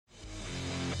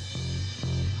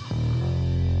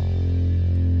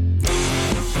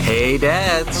Hey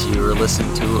dads, you are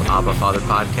listening to Abba Father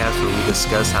podcast, where we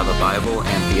discuss how the Bible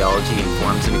and theology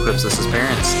informs and equips us as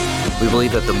parents. We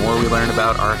believe that the more we learn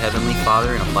about our Heavenly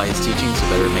Father and apply His teachings, the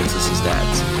better it makes us as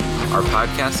dads. Our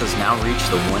podcast has now reached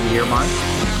the 1-year mark.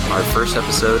 Our first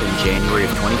episode in January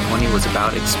of 2020 was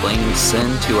about explaining sin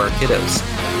to our kiddos.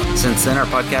 Since then, our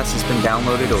podcast has been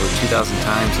downloaded over 2,000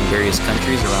 times in various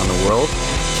countries around the world.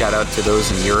 Shout out to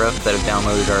those in Europe that have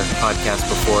downloaded our podcast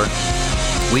before.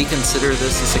 We consider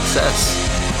this a success,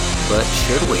 but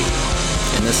should we?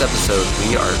 In this episode,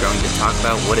 we are going to talk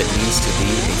about what it means to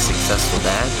be a successful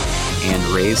dad and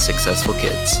raise successful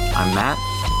kids. I'm Matt.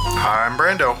 I'm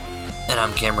Brando. And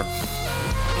I'm Cameron.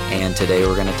 And today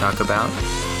we're going to talk about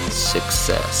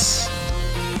success.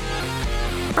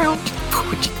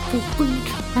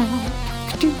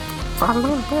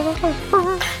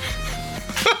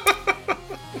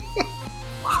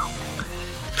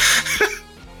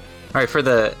 All right, for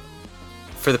the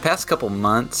past couple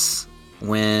months,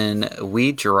 when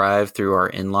we drive through our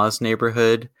in-laws'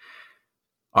 neighborhood,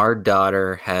 our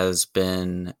daughter has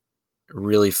been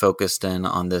really focused in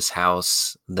on this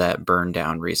house that burned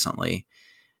down recently.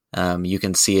 You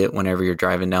can see it whenever you're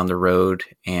driving down the road,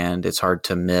 and it's hard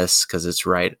to miss because it's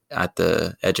right at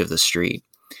the edge of the street.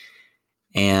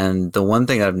 And the one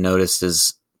thing I've noticed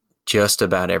is just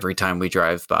about every time we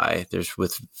drive by, there's,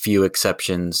 with few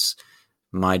exceptions,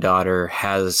 my daughter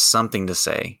has something to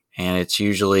say, and it's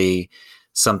usually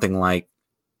something like,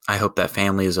 I hope that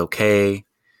family is okay.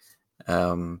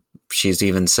 She's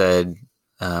even said,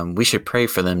 we should pray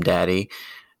for them, Daddy.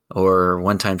 Or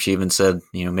one time she even said,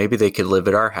 maybe they could live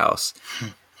at our house.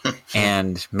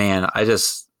 And man,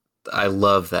 I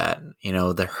love that,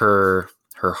 her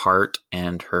heart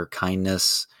and her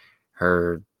kindness,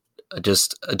 her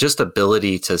just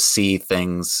ability to see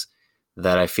things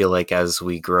that I feel like as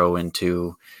we grow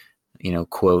into,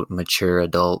 quote, mature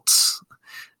adults,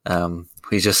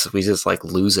 we just like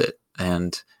lose it.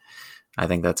 And I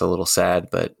think that's a little sad,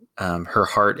 but her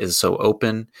heart is so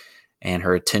open, and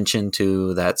her attention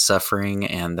to that suffering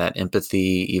and that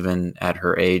empathy, even at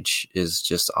her age, is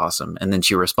just awesome. And then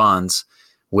she responds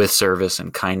with service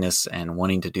and kindness and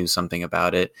wanting to do something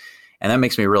about it. And that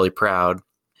makes me really proud.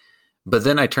 But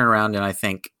then I turn around and I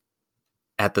think,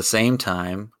 at the same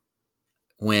time,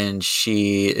 when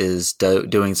she is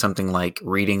doing something like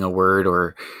reading a word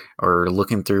or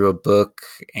looking through a book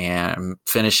and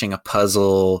finishing a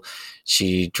puzzle,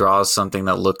 she draws something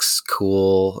that looks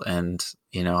cool, and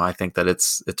I think that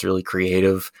it's really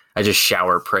creative. I just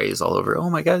shower praise all over.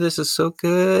 Oh my God, this is so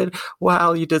good!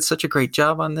 Wow, you did such a great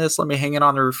job on this. Let me hang it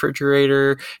on the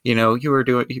refrigerator.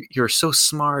 You're so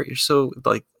smart. You're so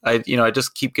I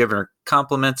just keep giving her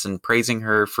compliments and praising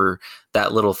her for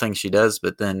that little thing she does.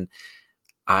 But then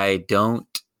I don't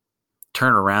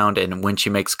turn around, and when she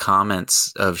makes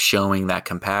comments of showing that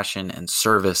compassion and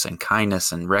service and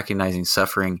kindness and recognizing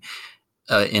suffering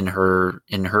in her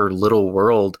little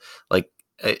world,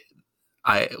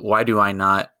 why do I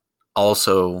not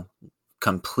also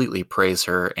completely praise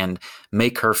her and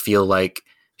make her feel like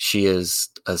she is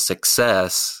a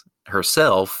success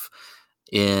herself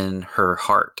in her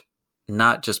heart,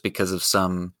 not just because of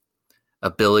some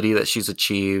ability that she's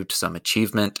achieved, some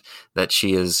achievement that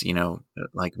she is,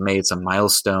 made some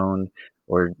milestone,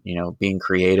 or, being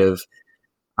creative.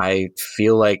 I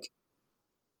feel like,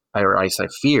 I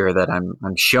fear that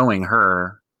I'm showing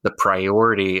her the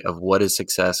priority of what is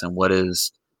success and what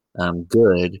is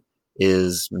good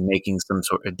is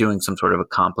doing some sort of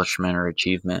accomplishment or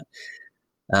achievement.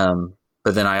 But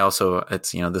then I also,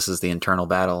 this is the internal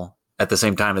battle. At the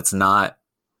same time, it's not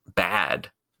bad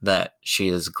that she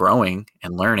is growing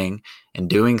and learning and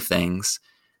doing things.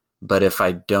 But if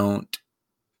I don't,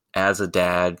 as a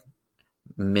dad,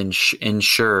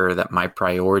 ensure that my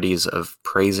priorities of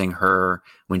praising her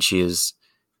when she is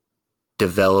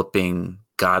developing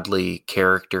godly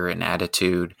character and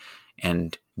attitude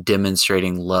and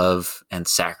demonstrating love and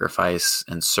sacrifice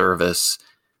and service,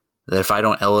 that if I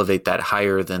don't elevate that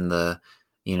higher than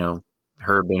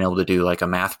her being able to do like a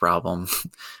math problem,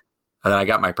 then I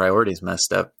got my priorities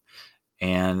messed up.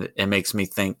 And it makes me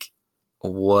think,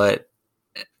 what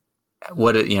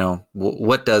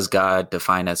does God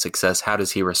define as success? How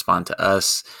does He respond to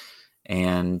us?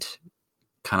 And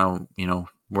kind of,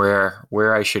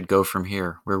 where I should go from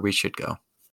here, where we should go.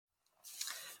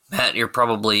 Matt, you're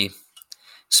probably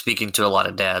speaking to a lot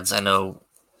of dads. I know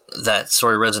that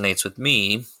story resonates with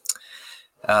me.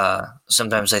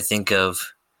 Sometimes I think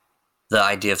of the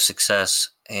idea of success,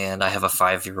 and I have a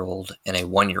 5-year-old and a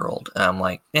 1-year-old, and I'm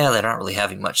like, yeah, they're not really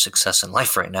having much success in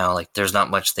life right now. Like, there's not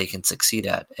much they can succeed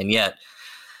at. And yet,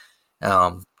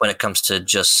 when it comes to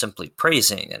just simply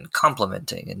praising and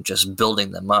complimenting and just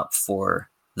building them up for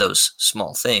those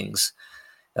small things.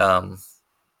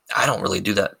 I don't really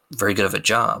do that very good of a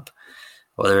job.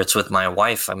 Whether it's with my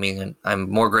wife, I mean, I'm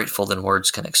more grateful than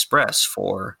words can express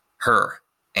for her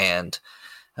and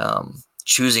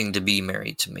choosing to be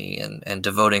married to me and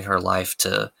devoting her life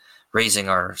to raising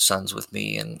our sons with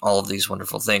me and all of these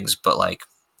wonderful things. But like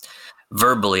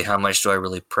verbally, how much do I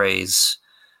really praise?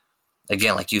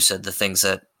 Again, like you said, the things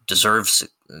that deserve,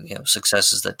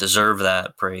 successes that deserve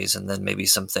that praise, and then maybe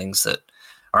some things that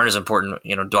aren't as important.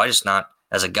 Do I just not,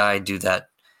 as a guy, do that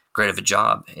great of a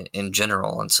job in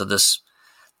general? And so this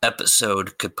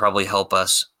episode could probably help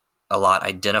us a lot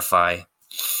identify,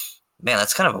 man,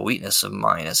 that's kind of a weakness of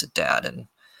mine as a dad, and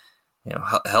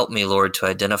help me, Lord, to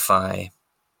identify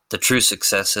the true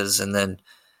successes and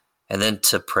then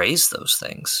to praise those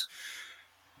things.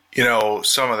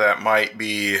 Some of that might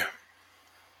be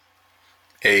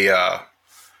a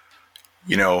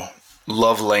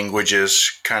love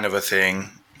languages kind of a thing.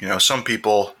 Some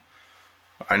people,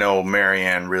 I know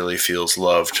Marianne really feels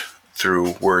loved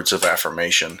through words of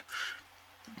affirmation.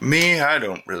 Me, I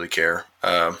don't really care.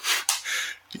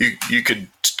 You could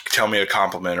tell me a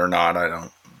compliment or not. I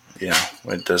don't,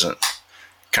 it doesn't,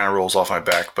 kind of rolls off my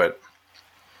back. But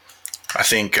I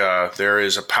think there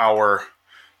is a power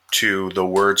to the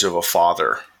words of a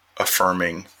father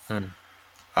affirming.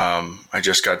 I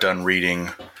just got done reading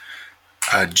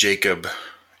Jacob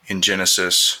in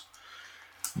Genesis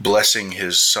blessing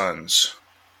his sons.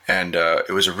 And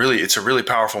it's a really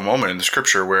powerful moment in the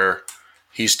scripture where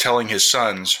he's telling his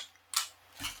sons,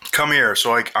 come here,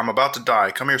 I'm about to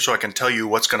die. Come here so I can tell you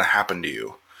what's going to happen to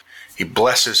you. He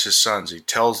blesses his sons. He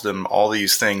tells them all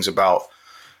these things about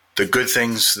the good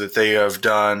things that they have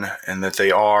done and that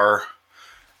they are,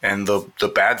 and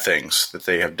the bad things that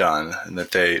they have done, and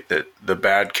that the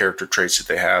bad character traits that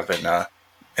they have.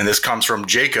 And this comes from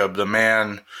Jacob, the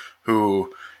man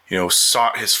who,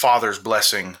 sought his father's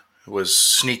blessing, was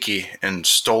sneaky and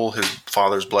stole his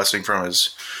father's blessing from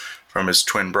his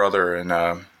twin brother. And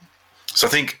so I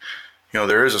think,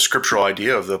 there is a scriptural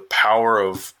idea of the power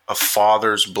of a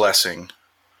father's blessing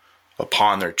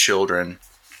upon their children,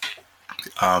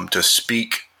 to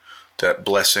speak that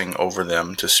blessing over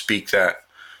them, to speak that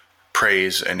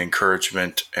praise and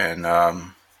encouragement, and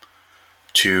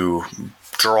to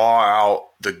draw out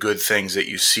the good things that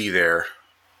you see there.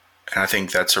 And I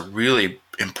think that's a really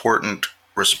important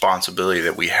responsibility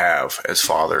that we have as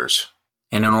fathers.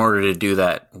 And in order to do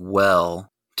that well,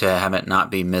 to have it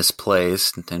not be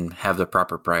misplaced and have the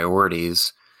proper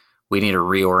priorities, we need to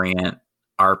reorient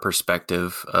our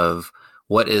perspective of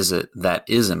what is it that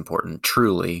is important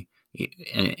truly,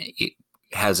 and it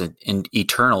has an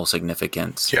eternal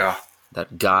significance. Yeah.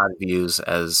 That God views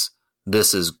as,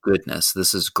 this is goodness,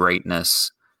 this is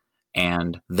greatness,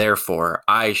 and therefore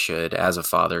I should, as a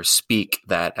father, speak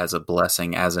that as a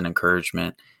blessing, as an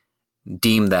encouragement,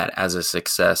 deem that as a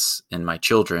success in my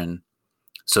children,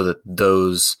 so that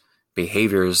those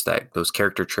behaviors, that those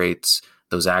character traits,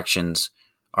 those actions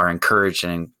are encouraged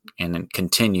and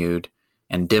continued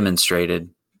and demonstrated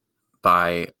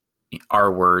by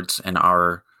our words and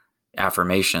our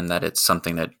affirmation that it's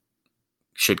something that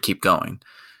should keep going.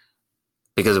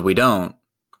 Because if we don't,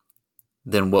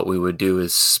 then what we would do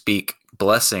is speak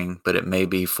blessing, but it may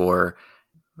be for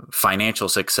financial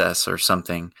success or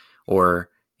something. Or,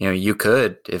 you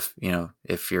could, if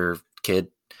your kid,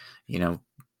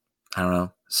 I don't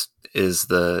know,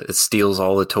 it steals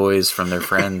all the toys from their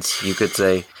friends, you could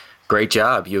say, great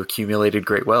job, you accumulated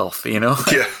great wealth,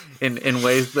 Yeah. in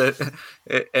ways that,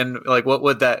 and like, what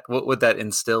would that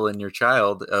instill in your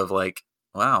child of like,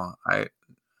 wow,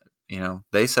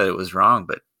 they said it was wrong,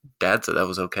 but Dad said that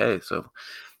was okay. So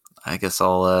I guess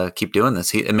I'll keep doing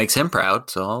this. It makes him proud,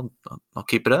 so I'll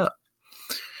keep it up.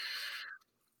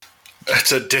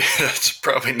 That's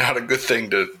probably not a good thing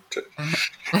to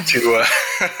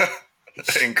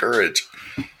encourage.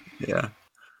 Yeah.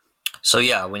 So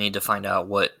yeah, we need to find out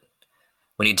what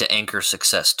we need to anchor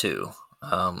success to,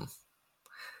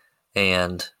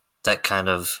 and that kind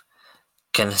of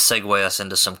can segue us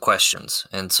into some questions.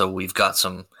 And so we've got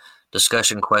some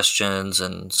discussion questions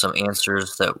and some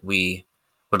answers that we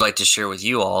would like to share with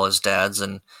you all as dads.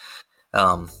 And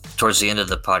towards the end of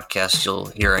the podcast, you'll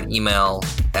hear an email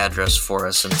address for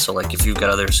us. And so if you've got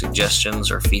other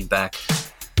suggestions or feedback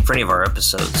for any of our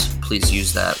episodes, please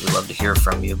use that. We'd love to hear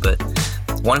from you. But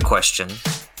one question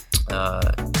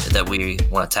that we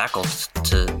want to tackle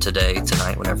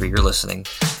tonight, whenever you're listening,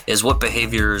 is what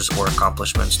behaviors or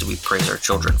accomplishments do we praise our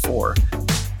children for?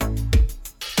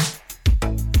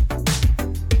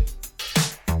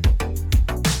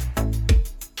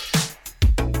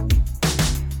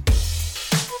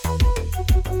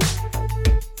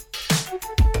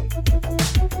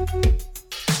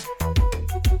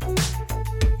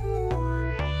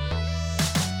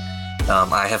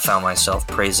 have found myself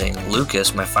praising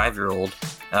Lucas, my 5-year-old,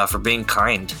 for being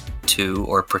kind to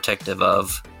or protective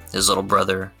of his little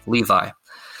brother, Levi.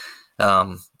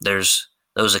 There's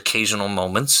those occasional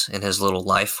moments in his little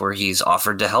life where he's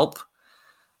offered to help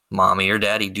mommy or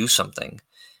daddy do something,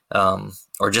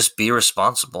 or just be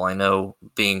responsible. I know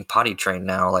being potty trained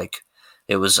now, like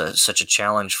it was such a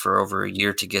challenge for over a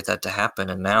year to get that to happen.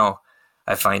 And now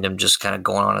I find him just kind of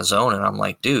going on his own. And I'm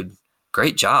like, dude,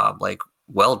 great job. Like,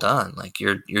 well done. Like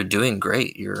you're doing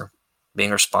great. You're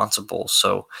being responsible.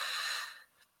 So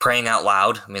praying out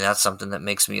loud, I mean, that's something that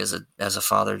makes me as a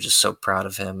father just so proud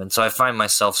of him. And so I find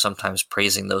myself sometimes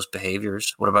praising those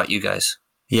behaviors. What about you guys?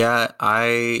 Yeah,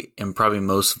 I am probably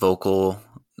most vocal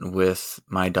with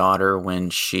my daughter when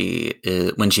she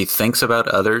thinks about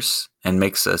others and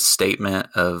makes a statement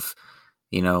of,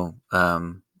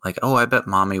 like, oh, I bet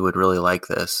mommy would really like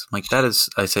this. Like I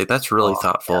say, that's really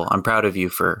thoughtful. Yeah. I'm proud of you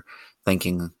for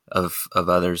thinking of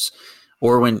others.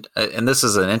 Or when, and this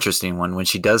is an interesting one, when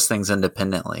she does things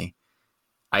independently,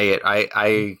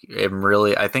 I am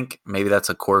really, I think maybe that's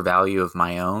a core value of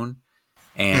my own,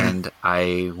 and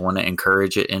I want to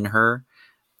encourage it in her.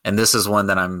 And this is one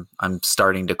that I'm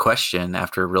starting to question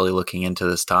after really looking into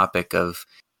this topic of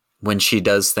when she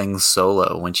does things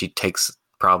solo, when she takes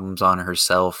problems on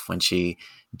herself, when she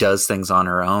does things on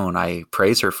her own, I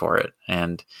praise her for it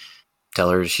and tell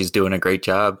her she's doing a great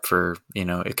job for,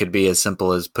 it could be as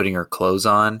simple as putting her clothes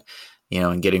on,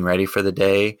 and getting ready for the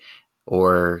day,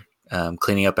 or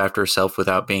cleaning up after herself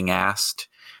without being asked,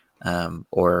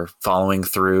 or following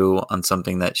through on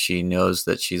something that she knows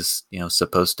that she's,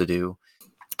 supposed to do.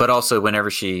 But also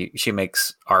whenever she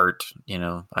makes art,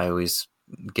 I always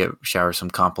shower some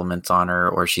compliments on her,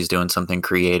 or she's doing something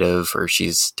creative, or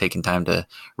she's taking time to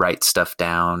write stuff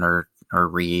down or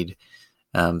read.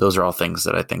 Those are all things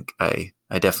that I think I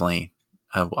definitely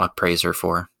I praise her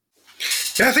for.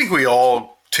 Yeah, I think we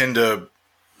all tend to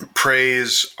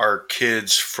praise our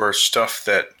kids for stuff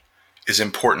that is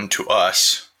important to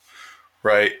us,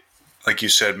 right? Like you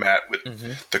said, Matt, with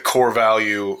the core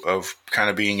value of kind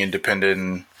of being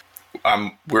independent.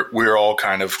 We're all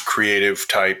kind of creative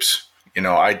types.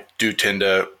 I do tend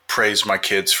to praise my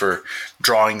kids for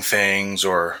drawing things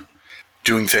or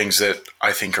doing things that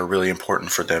I think are really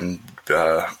important for them,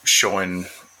 showing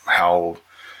how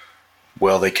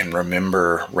well they can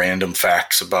remember random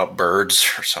facts about birds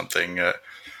or something.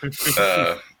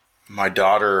 My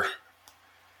daughter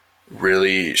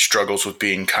really struggles with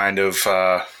being kind of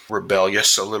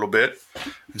rebellious a little bit.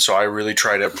 And so I really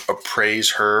try to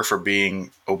appraise her for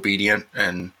being obedient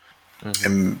and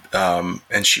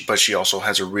she also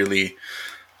has a really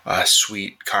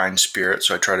sweet, kind spirit.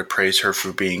 So I try to praise her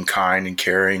for being kind and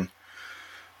caring.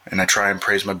 And I try and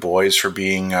praise my boys for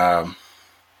being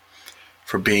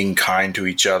kind to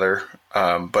each other.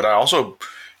 But I also,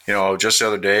 just the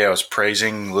other day I was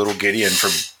praising little Gideon for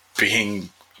being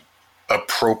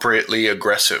appropriately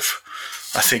aggressive.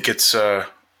 I think it's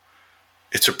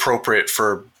appropriate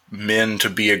for men to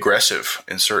be aggressive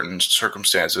in certain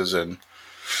circumstances, and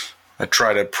I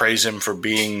try to praise him for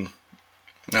being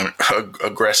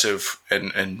aggressive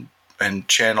and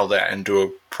channel that into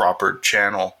a proper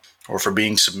channel, or for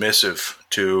being submissive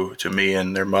to me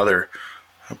and their mother.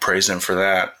 I praise them for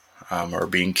that, or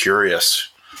being curious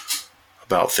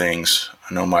about things.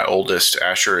 I know my oldest,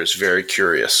 Asher, is very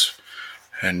curious,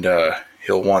 and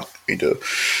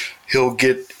he'll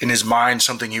get in his mind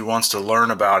something he wants to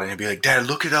learn about, and he'll be like, Dad,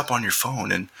 look it up on your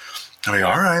phone. And I'm like,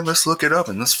 all right, let's look it up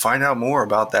and let's find out more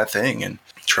about that thing, and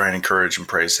try and encourage and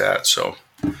praise that. So,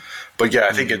 but yeah,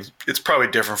 I think it's probably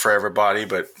different for everybody,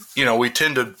 but we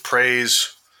tend to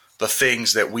praise the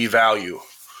things that we value.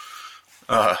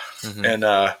 And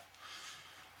I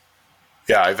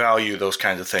value those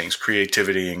kinds of things: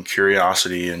 creativity and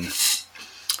curiosity and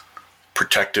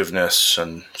protectiveness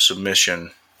and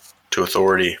submission to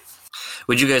authority.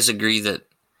 Would you guys agree that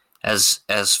as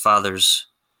fathers,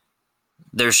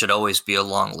 there should always be a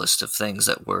long list of things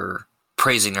that we're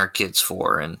praising our kids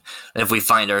for? And if we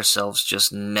find ourselves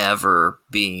just never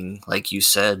being, like you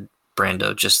said,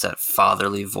 Brando, just that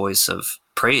fatherly voice of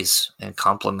praise and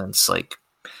compliments, like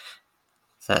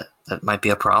that might be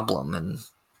a problem. And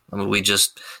I mean, we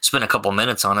just spent a couple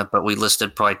minutes on it, but we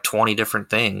listed probably 20 different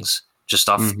things just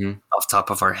off top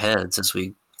of our heads as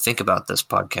we think about this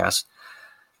podcast,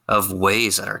 of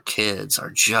ways that our kids are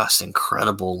just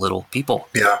incredible little people.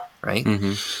 Yeah. Right?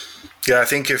 Yeah, I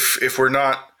think if we're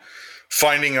not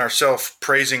finding ourselves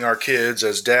praising our kids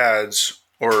as dads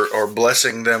or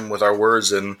blessing them with our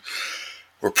words, then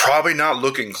we're probably not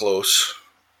looking close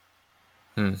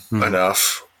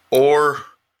enough, or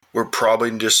we're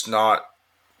probably just not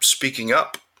speaking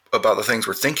up about the things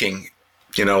we're thinking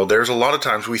There's a lot of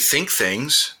times we think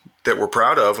things that we're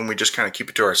proud of and we just kind of keep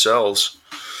it to ourselves.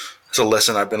 It's a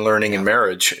lesson I've been learning in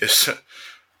marriage is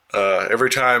every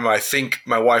time I think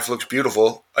my wife looks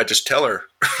beautiful, I just tell her.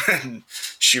 And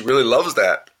she really loves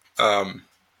that. And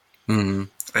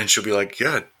she'll be like,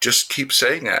 yeah, just keep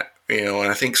saying that. And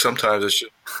I think sometimes it's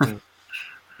just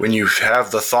when you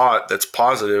have the thought that's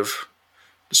positive,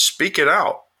 speak it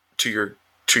out to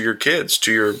your kids,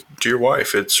 to your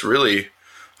wife. It's really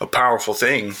a powerful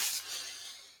thing.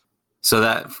 So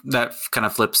that kind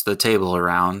of flips the table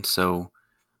around. So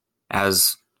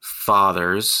as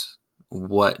fathers,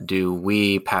 what do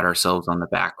we pat ourselves on the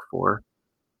back for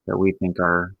that we think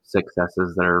are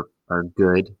successes that are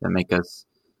good, that make us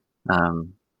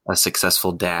a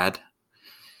successful dad?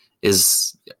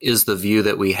 Is the view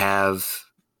that we have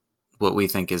what we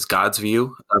think is God's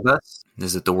view of us?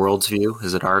 Is it the world's view?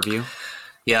 Is it our view?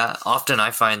 Yeah, often I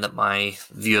find that my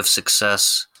view of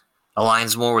success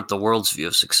aligns more with the world's view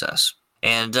of success.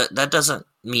 And that doesn't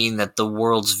mean that the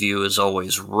world's view is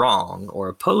always wrong or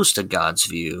opposed to God's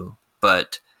view,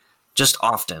 but just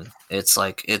often it's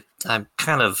like I'm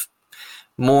kind of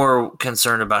more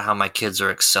concerned about how my kids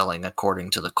are excelling according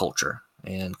to the culture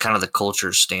and kind of the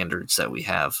culture standards that we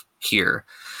have here,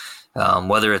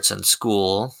 whether it's in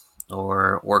school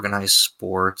or organized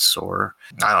sports or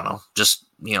I don't know, just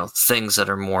things that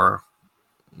are more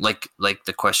like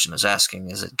the question is asking,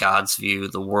 is it God's view,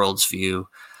 the world's view?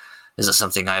 Is it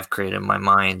something I've created in my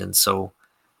mind? And so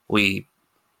we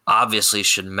obviously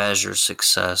should measure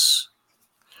success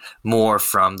more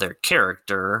from their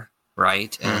character,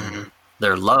 right? And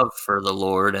their love for the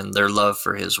Lord and their love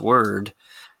for his word.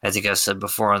 I think I've said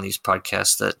before on these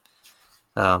podcasts that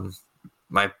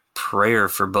my prayer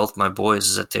for both my boys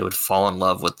is that they would fall in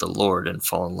love with the Lord and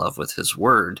fall in love with his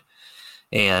word.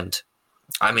 And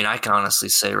I mean, I can honestly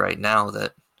say right now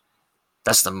that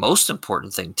that's the most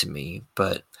important thing to me,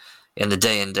 but in the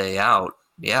day in, day out,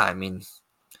 yeah, I mean,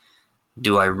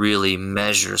 do I really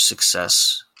measure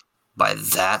success by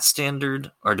that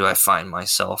standard, or do I find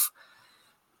myself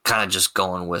kind of just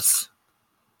going with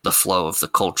the flow of the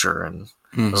culture, and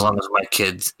as long as my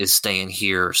kid is staying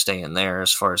here or staying there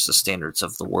as far as the standards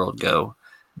of the world go,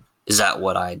 is that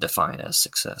what I define as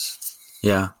success?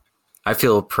 Yeah. I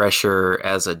feel pressure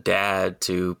as a dad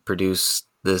to produce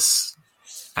this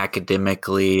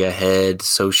academically ahead,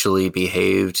 socially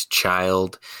behaved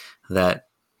child that,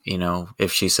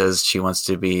 if she says she wants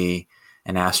to be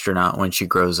an astronaut when she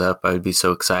grows up, I would be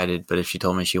so excited. But if she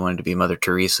told me she wanted to be Mother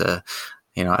Teresa,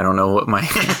 I don't know what my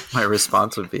my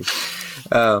response would be.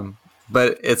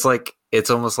 But it's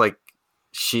almost like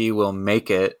she will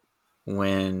make it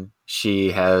when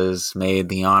she has made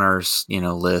the honors,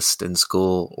 list in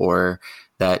school, or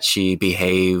that she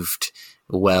behaved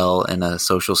well in a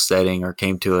social setting or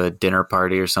came to a dinner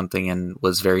party or something and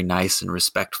was very nice and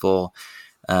respectful.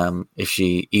 If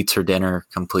she eats her dinner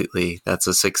completely, that's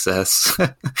a success.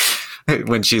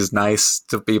 When she's nice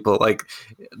to people, like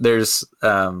there's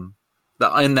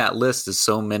in that list is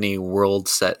so many world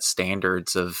set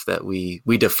standards of that we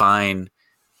define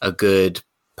a good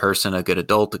person, a good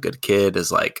adult, a good kid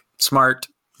as like smart,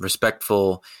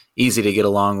 respectful, easy to get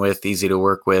along with, easy to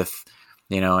work with,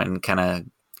 and kind of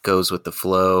goes with the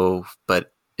flow,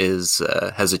 but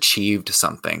has achieved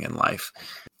something in life.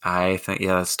 I think,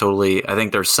 that's totally. I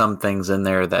think there's some things in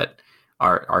there that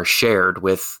are shared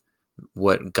with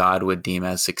what God would deem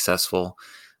as successful,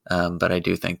 but I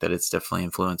do think that it's definitely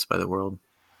influenced by the world.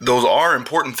 Those are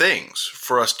important things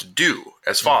for us to do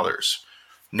as fathers,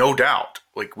 no doubt.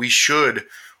 Like we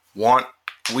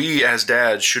as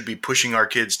dads should be pushing our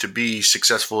kids to be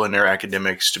successful in their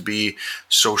academics, to be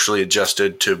socially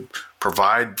adjusted, to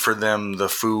provide for them the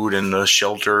food and the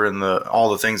shelter and all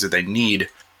the things that they need.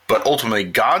 But ultimately,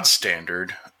 God's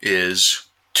standard is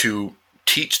to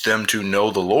teach them to know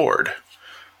the Lord.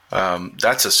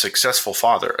 That's a successful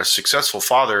father. A successful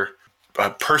father, a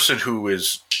person who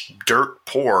is dirt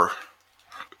poor,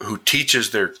 who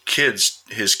teaches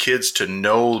his kids to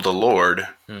know the Lord,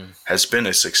 has been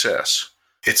a success.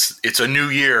 It's a new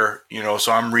year,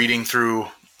 so I'm reading through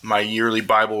my yearly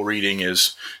Bible reading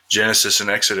is Genesis and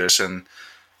Exodus, and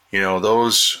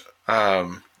those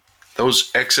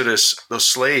Exodus, those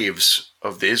slaves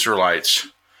of the Israelites,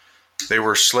 they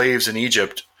were slaves in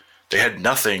Egypt. They had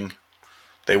nothing.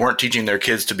 They weren't teaching their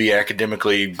kids to be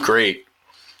academically great,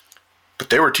 but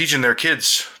they were teaching their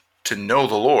kids to know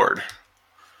the Lord,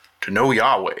 to know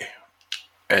Yahweh,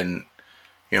 and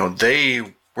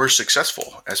they were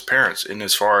successful as parents in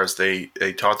as far as they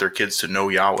taught their kids to know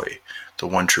Yahweh, the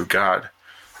one true God.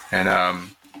 And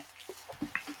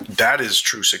that is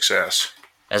true success.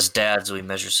 as dads, we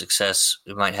measure success.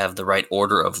 We might have the right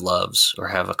order of loves or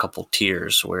have a couple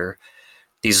tiers where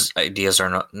these ideas are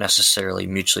not necessarily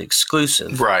mutually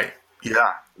exclusive. Right.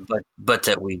 Yeah. But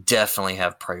that we definitely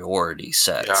have priority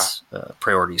sets,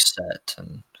 priorities set,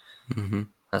 and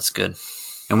that's good.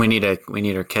 And we need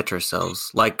to catch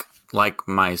ourselves. Like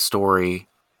my story,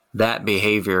 that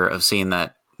behavior of seeing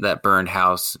that burned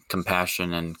house,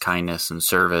 compassion and kindness and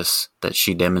service that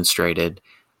she demonstrated,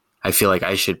 I feel like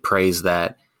I should praise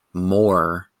that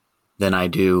more than I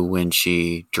do when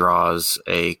she draws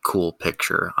a cool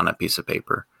picture on a piece of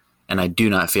paper. And I do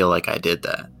not feel like I did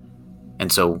that.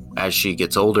 And so as she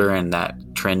gets older and that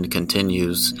trend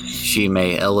continues, she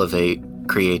may elevate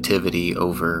creativity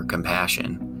over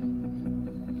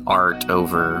compassion, art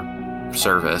over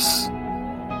service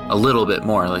a little bit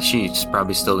more. Like, she's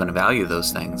probably still going to value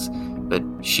those things, but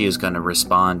she is going to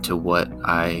respond to what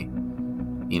I,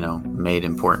 made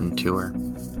important to her.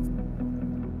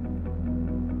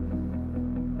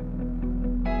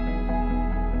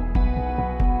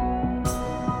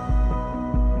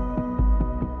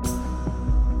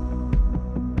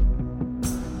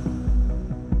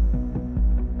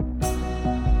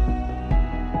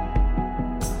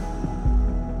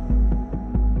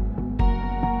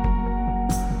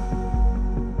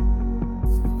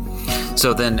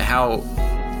 So then how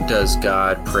does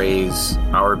God praise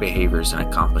our behaviors and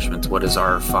accomplishments? What does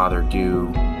our Father do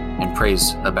and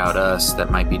praise about us that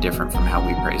might be different from how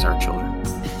we praise our children?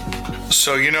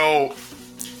 So,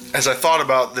 as I thought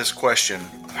about this question,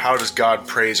 how does God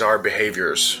praise our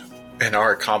behaviors and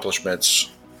our accomplishments?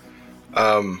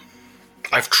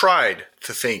 I've tried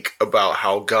to think about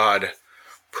how God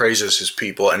praises his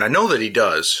people, and I know that he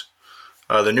does.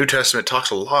 The New Testament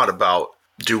talks a lot about,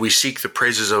 do we seek the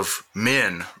praises of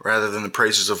men rather than the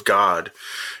praises of God?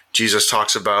 Jesus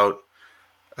talks about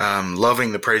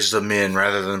loving the praises of men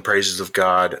rather than the praises of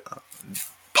God.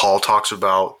 Paul talks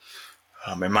about,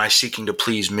 am I seeking to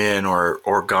please men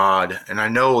or God? And I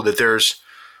know that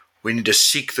we need to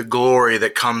seek the glory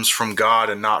that comes from God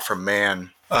and not from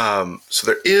man. So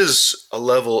there is a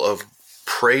level of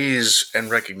praise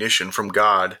and recognition from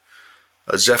God.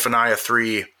 Zephaniah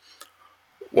 3,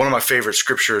 one of my favorite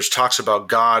scriptures, talks about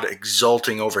God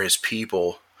exulting over his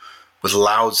people with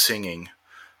loud singing.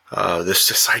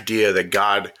 This idea that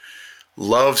God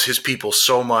loves his people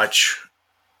so much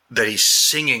that he's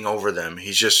singing over them.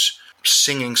 He's just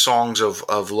singing songs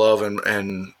of love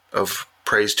and of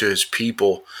praise to his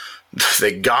people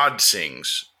that God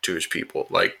sings to his people.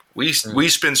 Like we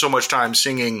spend so much time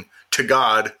singing to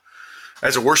God.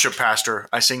 As a worship pastor,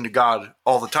 I sing to God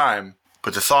all the time.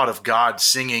 But the thought of God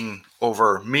singing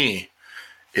over me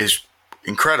is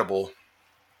incredible.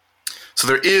 So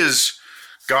there is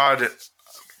God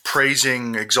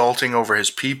praising, exalting over his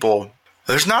people.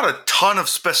 There's not a ton of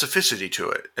specificity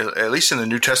to it, at least in the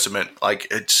New Testament. Like,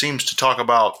 it seems to talk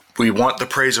about we want the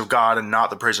praise of God and not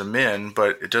the praise of men,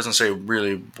 but it doesn't say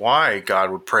really why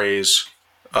God would praise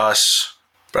us.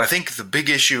 But I think the big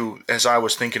issue, as I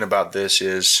was thinking about this,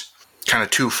 is kind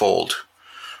of twofold.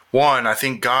 One, I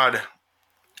think God,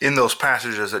 in those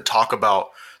passages that talk about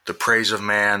the praise of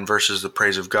man versus the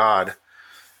praise of God,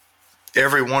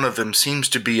 every one of them seems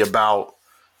to be about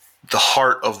the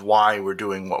heart of why we're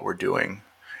doing what we're doing.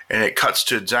 And it cuts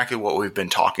to exactly what we've been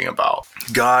talking about.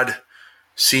 God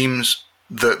seems,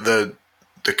 the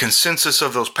consensus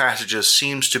of those passages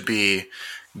seems to be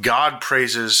God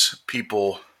praises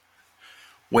people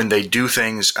when they do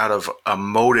things out of a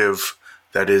motive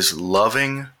that is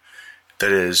loving,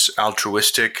 that is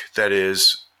altruistic, that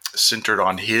is centered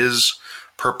on his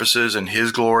purposes and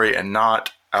his glory, and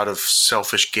not out of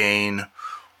selfish gain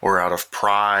or out of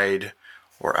pride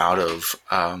or out of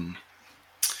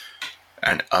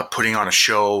putting on a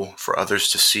show for others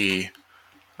to see.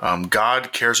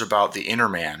 God cares about the inner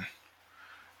man,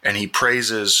 and he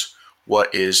praises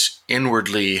what is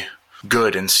inwardly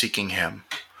good and seeking him,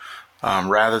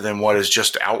 rather than what is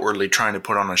just outwardly trying to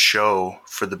put on a show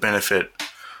for the benefit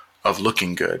of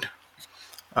looking good.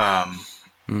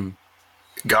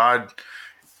 God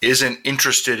isn't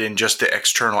interested in just the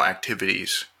external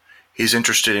activities. He's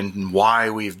interested in why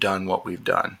we've done what we've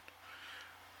done.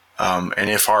 And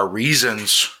if our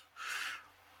reasons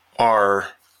are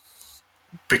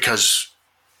because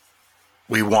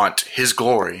we want his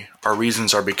glory, our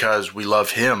reasons are because we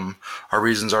love him, our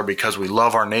reasons are because we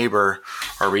love our neighbor,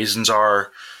 our reasons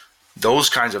are those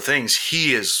kinds of things,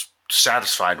 he is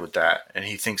satisfied with that, and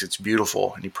he thinks it's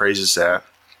beautiful, and he praises that.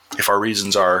 If our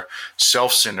reasons are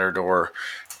self-centered or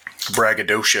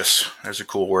braggadocious, there's a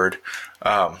cool word,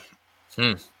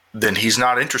 then he's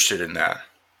not interested in that.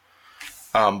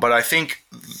 But I think,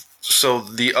 so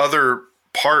the other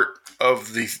part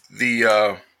of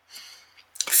the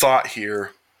thought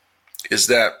here is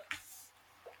that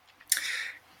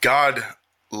God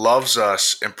loves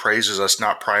us and praises us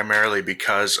not primarily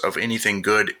because of anything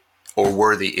good or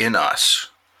worthy in us,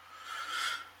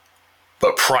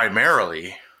 but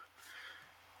primarily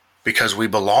because we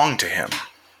belong to him.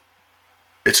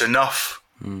 It's enough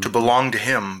to belong to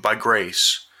him by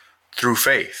grace through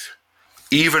faith.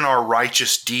 Even our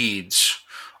righteous deeds,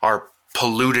 our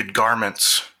polluted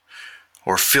garments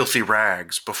or filthy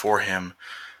rags before him,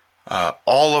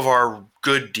 all of our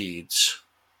good deeds,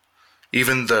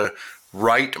 even the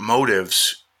right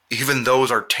motives, even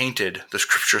those are tainted, the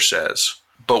scripture says.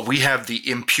 But we have the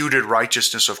imputed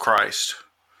righteousness of Christ.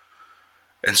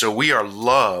 And so we are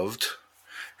loved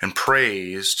and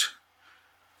praised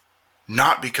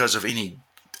not because of any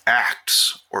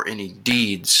acts or any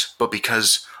deeds, but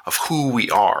because of who we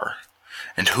are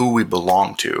and who we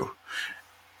belong to.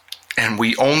 And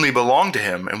we only belong to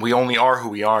him, and we only are who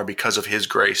we are because of his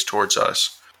grace towards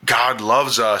us. God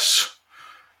loves us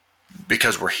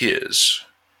because we're his.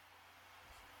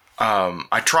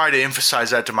 I try to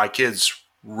emphasize that to my kids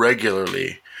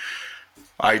regularly.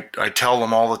 I tell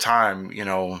them all the time,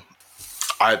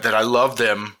 that I love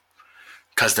them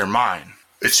because they're mine.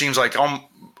 It seems like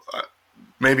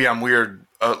maybe I'm weird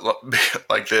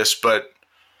like this, but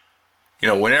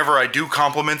whenever I do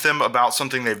compliment them about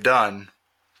something they've done,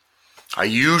 I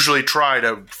usually try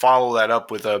to follow that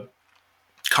up with a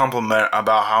compliment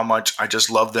about how much I just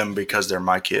love them because they're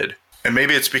my kid. And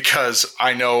maybe it's because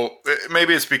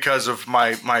of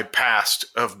my past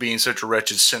of being such a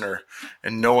wretched sinner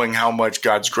and knowing how much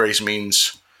God's grace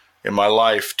means in my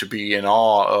life, to be in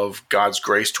awe of God's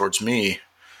grace towards me.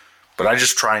 But I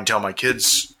just try and tell my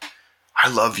kids, I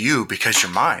love you because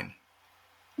you're mine.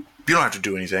 You don't have to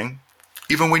do anything.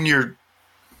 Even when you're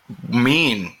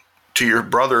mean to your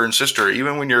brother and sister,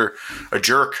 even when you're a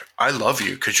jerk, I love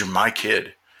you because you're my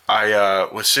kid. I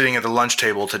was sitting at the lunch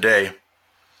table today,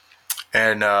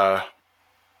 and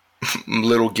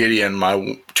little Gideon,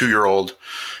 my 2-year-old,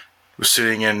 was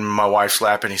sitting in my wife's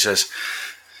lap, and he says,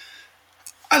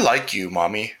 I like you,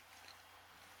 Mommy.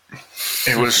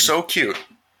 It was so cute.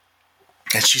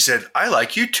 And she said, I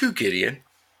like you too, Gideon.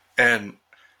 And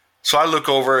so I look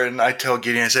over and I tell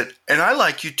Gideon, I said, and I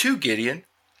like you too, Gideon.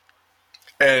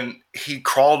 And he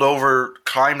climbed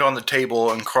on the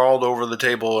table and crawled over the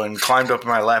table and climbed up in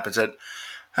my lap and said,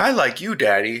 I like you,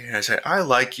 Daddy. And I said, I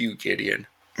like you, Gideon.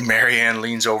 Marianne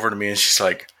leans over to me and she's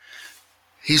like,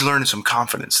 he's learning some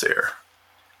confidence there.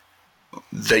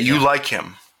 That you like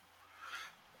him.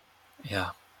 Yeah.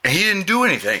 And he didn't do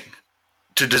anything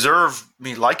to deserve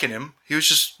me liking him. He was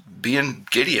just being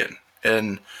Gideon.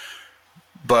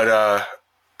 But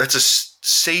that's a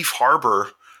safe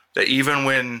harbor that even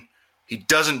when he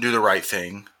doesn't do the right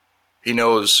thing, he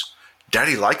knows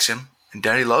Daddy likes him and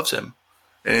Daddy loves him.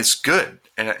 And it's good.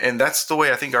 And that's the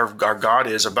way I think our God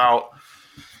is about,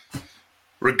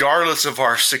 regardless of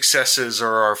our successes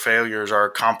or our failures, our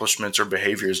accomplishments or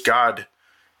behaviors. God,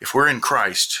 if we're in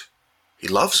Christ, he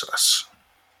loves us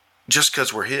just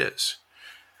because we're his.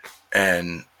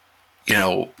 And,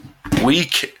 we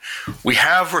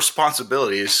have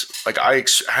responsibilities. Like I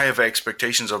have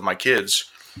expectations of my kids,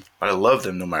 but I love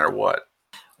them no matter what.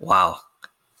 Wow.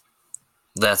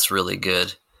 That's really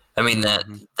good. I mean,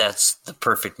 that's the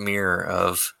perfect mirror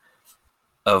of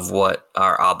what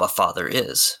our Abba Father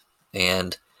is.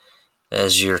 And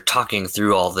as you're talking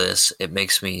through all this, it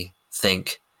makes me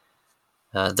think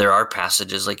there are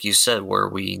passages, like you said, where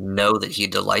we know that he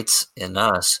delights in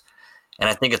us. And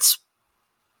I think it's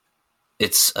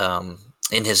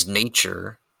in his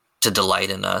nature to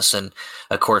delight in us. And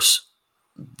of course,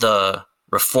 the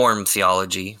Reformed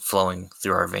theology flowing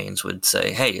through our veins would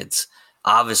say, hey, it's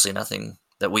obviously nothing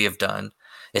that we have done.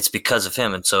 It's because of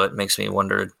him. And so it makes me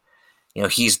wonder,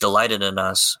 he's delighted in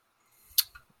us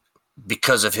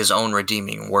because of his own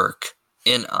redeeming work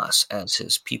in us as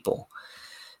his people.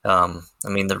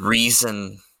 The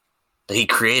reason that he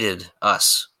created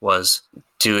us was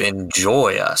to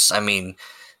enjoy us.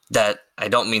 That I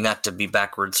don't mean that to be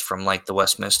backwards from like the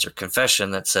Westminster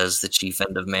Confession that says the chief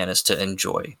end of man is to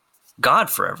enjoy God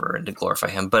forever and to glorify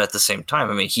him. But at the same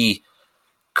time, he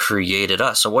created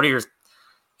us. So you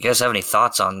guys have any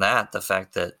thoughts on that? The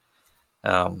fact that,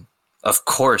 of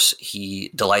course,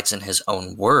 he delights in his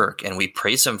own work and we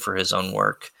praise him for his own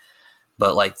work.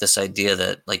 But like this idea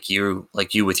that like you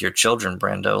with your children,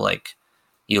 Brando, like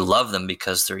you love them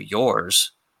because they're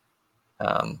yours.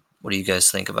 What do you guys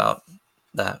think about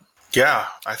that? Yeah,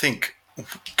 I think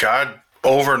God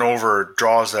over and over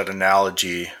draws that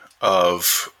analogy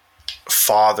of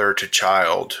father to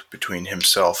child between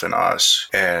himself and us.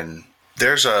 And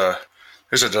there's a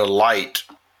delight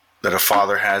that a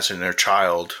father has in their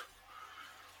child,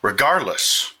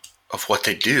 regardless of what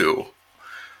they do.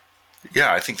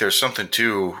 Yeah, I think there's something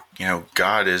to,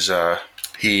 God is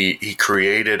he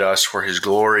created us for his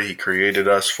glory. He created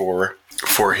us for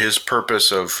his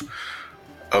purpose of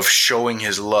showing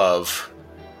his love.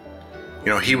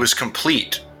 He was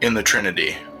complete in the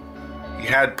Trinity. He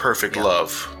had perfect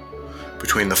love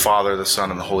between the Father, the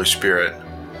Son, and the Holy Spirit.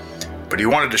 But he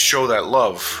wanted to show that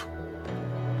love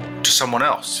to someone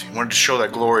else. He wanted to show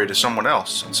that glory to someone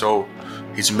else. And so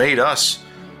he's made us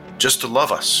just to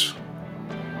love us.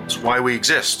 That's why we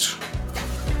exist.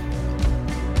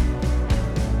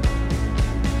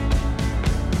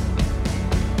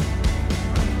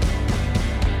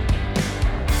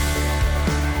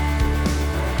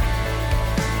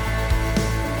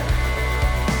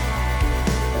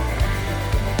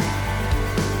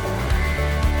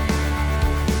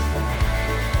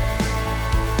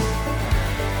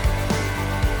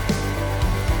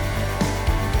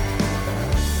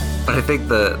 But I think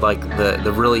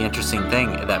the really interesting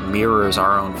thing that mirrors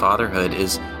our own fatherhood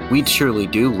is we truly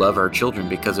do love our children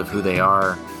because of who they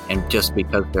are and just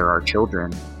because they're our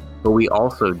children. But we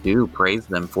also do praise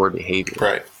them for behaviors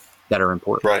that are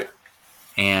important. Right.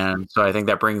 And so I think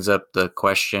that brings up the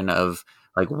question of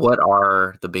what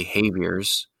are the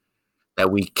behaviors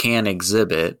that we can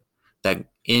exhibit that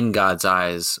in God's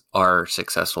eyes are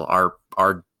successful,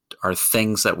 are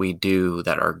things that we do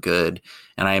that are good.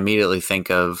 And I immediately think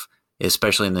of,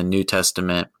 especially in the New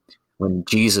Testament, when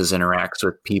Jesus interacts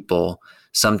with people,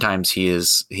 sometimes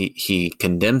he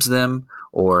condemns them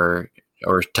or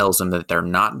tells them that they're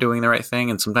not doing the right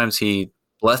thing, and sometimes he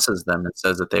blesses them and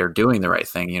says that they are doing the right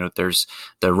thing. There's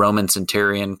the Roman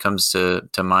centurion comes to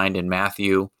mind in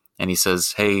Matthew, and he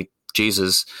says, "Hey,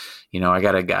 Jesus, I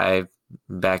got a guy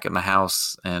back at my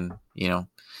house, and he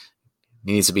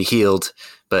needs to be healed,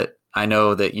 but I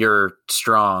know that you're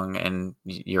strong and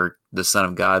you're the Son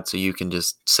of God, so you can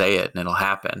just say it and it'll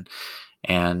happen."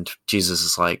 And Jesus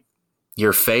is like,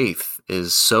 "Your faith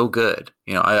is so good."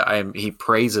 He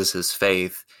praises his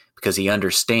faith because he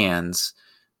understands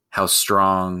how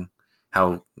strong,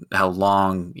 how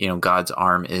long, God's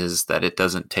arm is, that it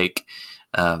doesn't take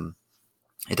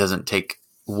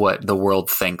what the world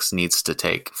thinks needs to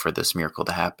take for this miracle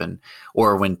to happen.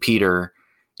 Or when Peter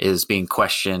is being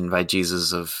questioned by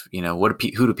Jesus of,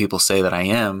 who do people say that I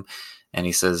am? And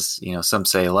he says, some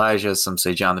say Elijah, some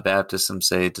say John the Baptist, some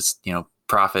say,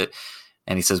 prophet.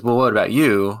 And he says, well, what about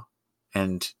you?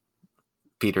 And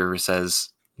Peter says,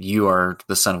 you are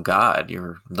the Son of God.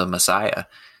 You're the Messiah.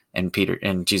 And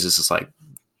Jesus is like,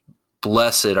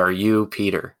 blessed are you,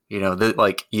 Peter. You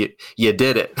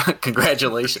did it.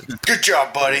 Congratulations. Good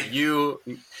job, buddy.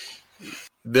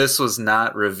 This was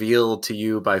not revealed to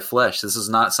you by flesh. This is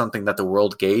not something that the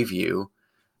world gave you.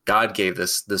 God gave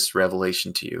this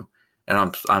revelation to you.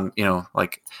 And I'm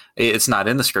it's not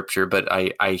in the scripture, but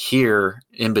I hear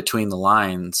in between the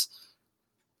lines,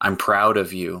 I'm proud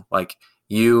of you.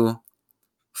 You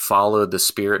followed the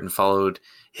Spirit and followed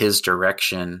his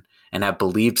direction and have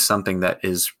believed something that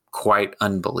is quite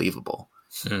unbelievable.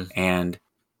 And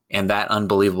that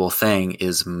unbelievable thing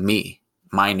is me,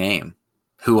 my name,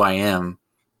 who I am,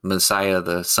 Messiah,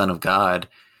 the Son of God.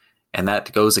 And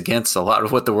that goes against a lot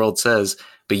of what the world says.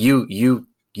 But you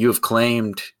have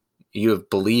claimed, you have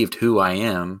believed who I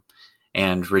am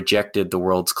and rejected the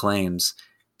world's claims.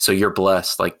 So you're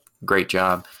blessed. Great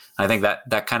job. I think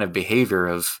that kind of behavior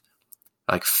of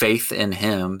faith in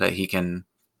him, that he can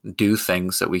do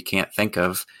things that we can't think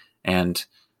of, and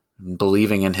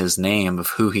believing in his name of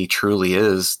who he truly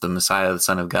is, the Messiah, the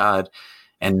Son of God,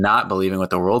 and not believing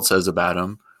what the world says about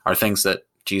him, are things that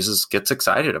Jesus gets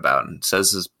excited about and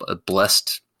says is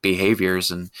blessed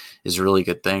behaviors and is really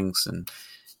good things. And,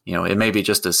 it may be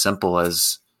just as simple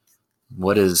as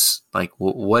what does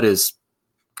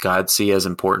God see as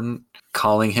important?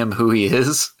 Calling him who he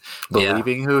is,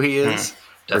 believing who he is,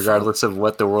 regardless of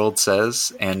what the world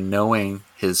says, and knowing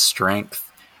his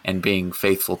strength and being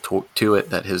faithful to it,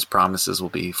 that his promises will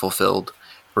be fulfilled,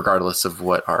 regardless of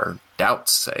what our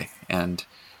doubts say and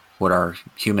what our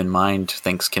human mind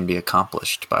thinks can be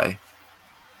accomplished by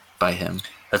him.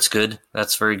 That's good.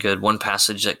 That's very good. One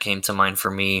passage that came to mind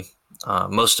for me,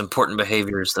 most important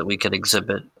behaviors that we could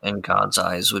exhibit in God's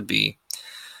eyes would be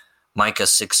Micah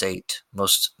 6:8.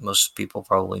 Most people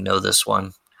probably know this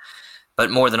one.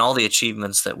 But more than all the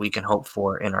achievements that we can hope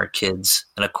for in our kids,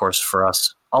 and of course for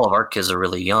us, all of our kids are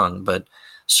really young, but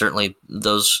certainly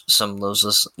some of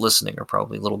those listening are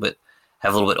probably have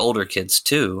a little bit older kids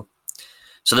too.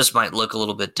 So this might look a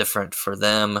little bit different for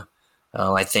them.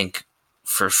 I think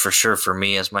for sure for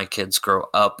me, as my kids grow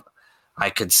up, I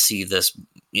could see this,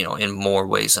 in more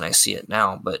ways than I see it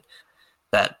now. But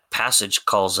that passage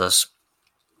calls us,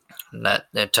 that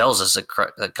it tells us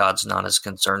that God's not as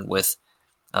concerned with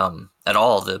at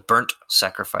all the burnt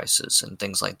sacrifices and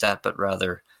things like that, but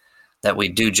rather that we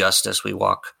do justice, we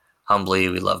walk humbly,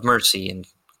 we love mercy and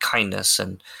kindness.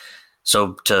 And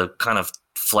so to kind of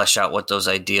flesh out what those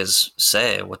ideas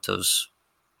say, what those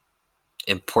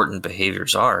important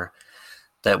behaviors are,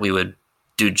 that we would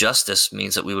do justice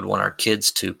means that we would want our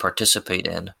kids to participate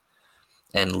in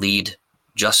and lead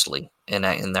justly in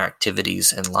their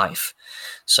activities in life.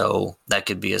 So that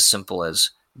could be as simple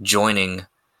as joining,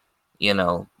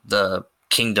 the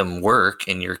kingdom work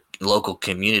in your local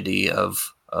community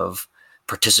of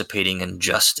participating in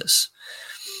justice,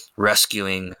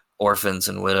 rescuing orphans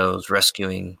and widows,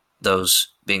 rescuing those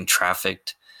being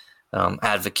trafficked,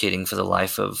 advocating for the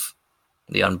life of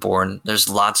the unborn. There's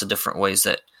lots of different ways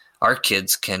that our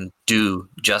kids can do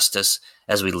justice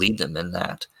as we lead them in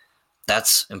that.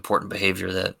 That's important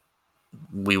behavior that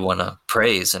we want to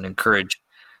praise and encourage,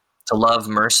 to love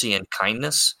mercy and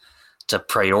kindness, to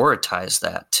prioritize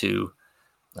that.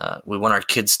 We want our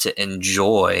kids to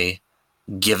enjoy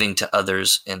giving to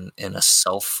others in a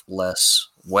selfless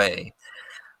way.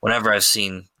 Whenever I've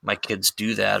seen my kids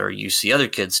do that, or you see other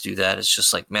kids do that, it's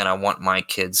just like, man, I want my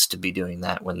kids to be doing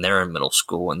that when they're in middle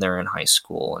school, when they're in high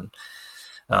school.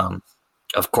 And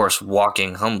of course,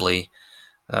 walking humbly,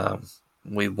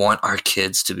 we want our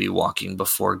kids to be walking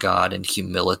before God in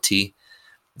humility,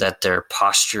 that their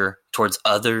posture towards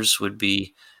others would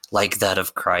be like that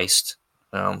of Christ.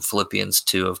 Philippians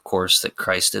 2, of course, that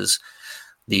Christ is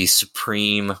the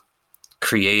supreme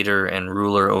creator and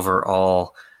ruler over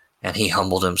all, and he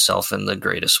humbled himself in the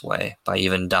greatest way by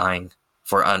even dying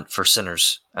for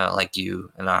sinners like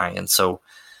you and I. And so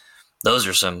those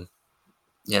are some,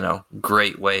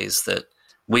 great ways that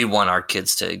we want our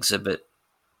kids to exhibit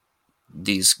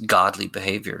these godly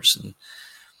behaviors. And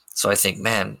so I think,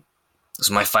 man, is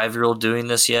my 5-year-old doing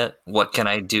this yet? What can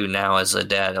I do now as a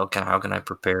dad? How can I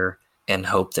prepare and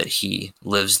hope that he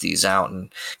lives these out?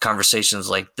 And conversations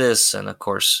like this, and of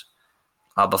course,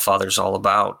 Abba Father's all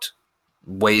about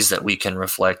ways that we can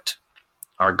reflect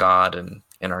our God and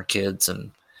our kids,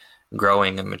 and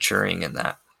growing and maturing in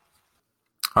that.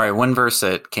 All right, one verse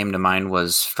that came to mind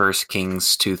was 1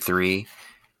 Kings 2:3,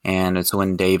 and it's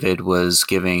when David was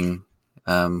giving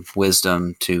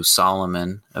wisdom to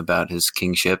Solomon about his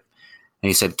kingship. And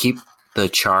he said, "Keep the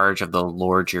charge of the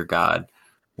Lord your God,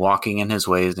 walking in his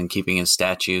ways and keeping his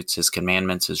statutes, his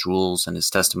commandments, his rules, and his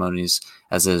testimonies,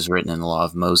 as it is written in the law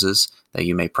of Moses, that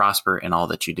you may prosper in all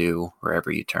that you do,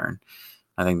 wherever you turn."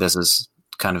 I think this is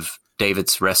kind of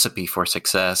David's recipe for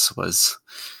success, was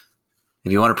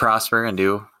if you want to prosper and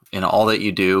do in all that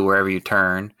you do, wherever you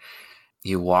turn,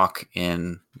 you walk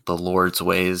in the Lord's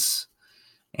ways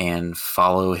and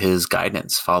follow his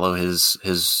guidance, follow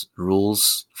his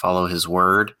rules, follow his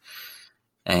word,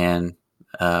 and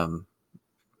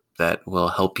that will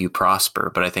help you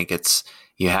prosper. But I think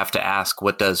you have to ask,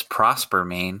 what does prosper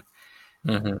mean?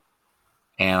 Mm-hmm.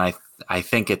 And I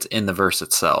think it's in the verse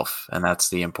itself, and that's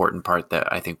the important part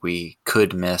that I think we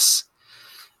could miss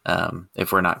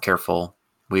if we're not careful.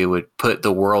 We would put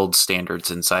the world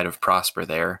standards inside of prosper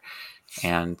there,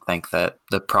 and think that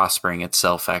the prospering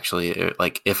itself actually,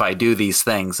 like, if I do these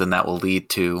things, then that will lead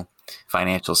to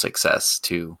financial success,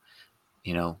 to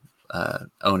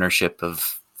ownership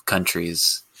of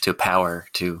countries, to power,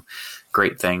 to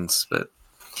great things. But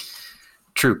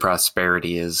true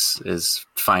prosperity is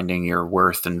finding your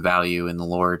worth and value in the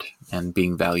Lord and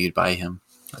being valued by him.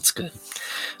 That's good.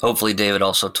 Hopefully David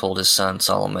also told his son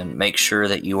Solomon, make sure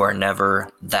that you are never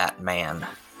that man.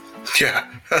 Yeah.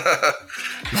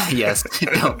 Yes,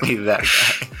 don't be that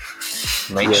guy.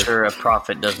 Make sure a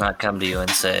prophet does not come to you and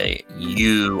say,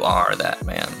 you are that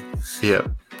man. Yeah.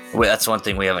 Well, that's one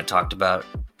thing we haven't talked about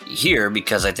here,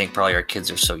 because I think probably our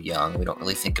kids are so young, we don't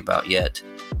really think about yet.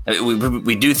 I mean,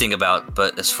 we do think about,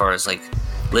 but as far as like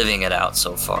living it out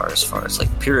so far, as far as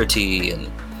like purity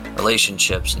and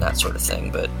relationships and that sort of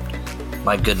thing. But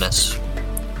my goodness,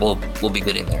 we'll be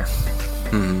getting there.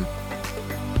 Mm-hmm.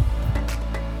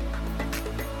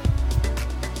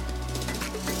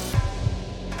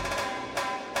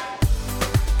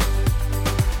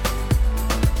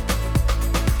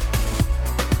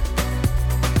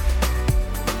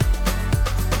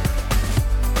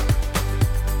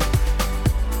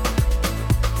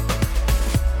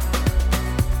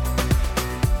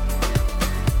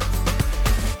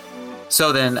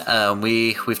 So then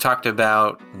we've talked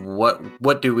about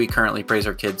what do we currently praise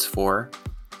our kids for.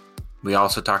 We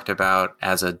also talked about,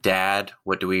 as a dad,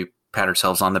 what do we pat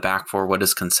ourselves on the back for? What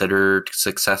is considered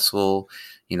successful,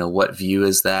 what view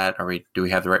is that? Do we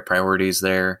have the right priorities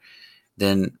there?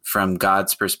 Then from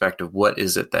God's perspective, what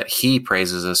is it that he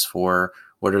praises us for?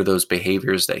 What are those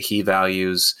behaviors that he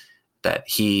values, that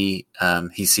he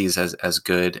sees as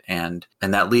good? And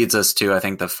that leads us to, I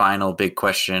think, the final big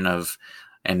question of,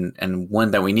 and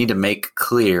one that we need to make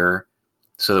clear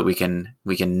so that we can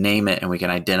name it and we can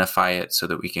identify it so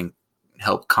that we can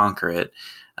help conquer it.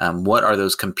 What are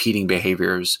those competing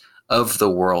behaviors of the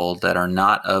world that are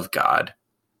not of God,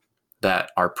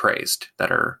 that are praised,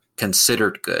 that are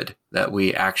considered good, that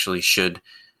we actually should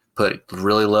put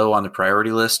really low on the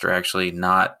priority list, or actually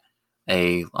not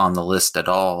on the list at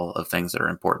all of things that are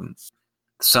important?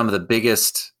 Some of the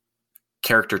biggest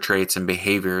character traits and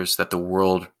behaviors that the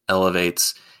world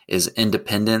elevates is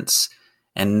independence.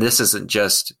 And this isn't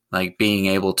just like being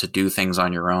able to do things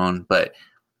on your own, but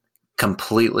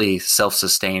completely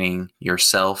self-sustaining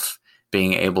yourself,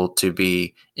 being able to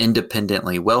be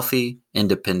independently wealthy,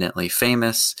 independently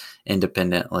famous,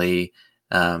 independently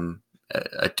an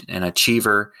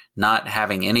achiever, not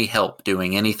having any help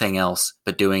doing anything else,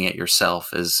 but doing it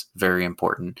yourself is very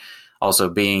important. Also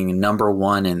being number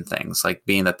one in things, like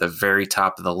being at the very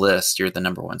top of the list. You're the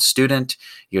number one student,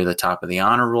 you're the top of the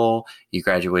honor roll, you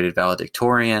graduated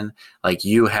valedictorian, like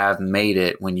you have made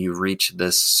it when you reach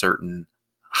this certain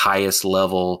highest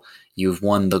level. You've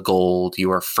won the gold.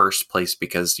 You are first place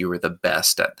because you were the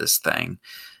best at this thing.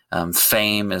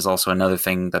 Fame is also another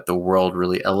thing that the world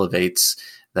really elevates,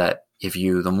 that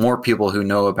the more people who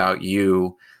know about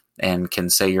you and can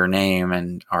say your name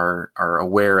and are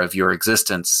aware of your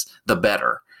existence, the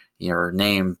better. Your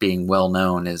name being well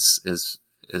known is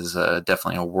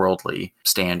definitely a worldly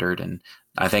standard. And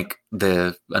I think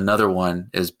another one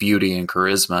is beauty and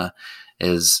charisma.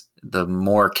 Is the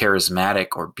more charismatic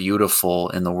or beautiful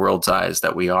in the world's eyes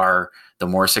that we are, the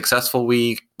more successful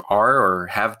we are or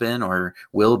have been or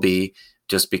will be,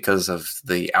 just because of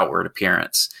the outward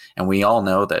appearance. And we all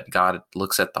know that God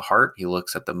looks at the heart. He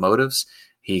looks at the motives.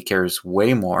 He cares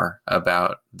way more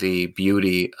about the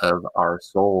beauty of our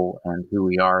soul and who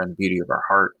we are and the beauty of our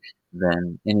heart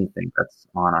than anything that's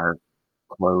on our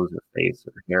clothes or face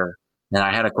or hair. And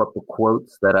I had a couple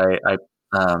quotes that I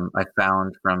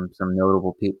found from some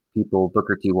notable people.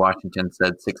 Booker T. Washington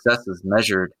said, "Success is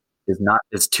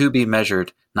to be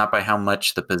measured not by how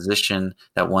much the position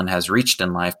that one has reached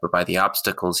in life, but by the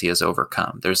obstacles he has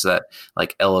overcome." There's that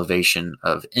like elevation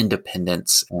of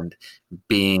independence and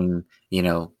being,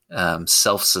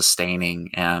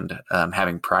 self-sustaining and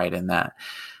having pride in that.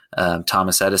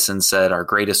 Thomas Edison said, "Our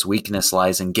greatest weakness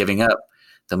lies in giving up.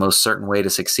 The most certain way to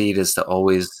succeed is to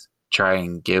always try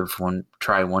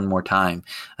one more time."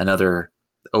 Another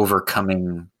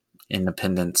overcoming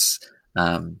independence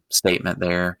statement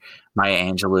there. Maya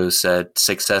Angelou said,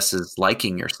 "Success is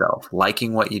liking yourself,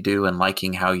 liking what you do and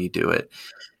liking how you do it."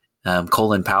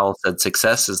 Colin Powell said,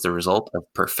 "Success is the result of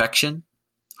perfection,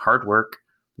 hard work,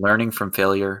 learning from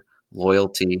failure,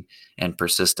 loyalty, and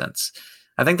persistence."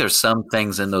 I think there's some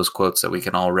things in those quotes that we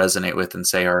can all resonate with and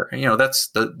say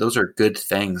those are good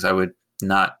things. I would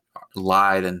not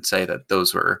lied and say that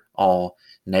those were all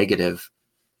negative,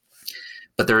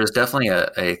 but there is definitely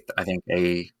I think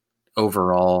a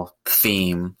overall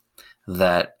theme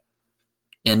that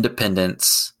independent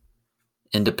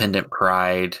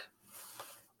pride,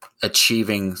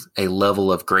 achieving a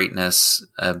level of greatness,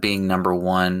 being number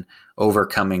one,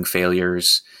 overcoming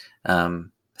failures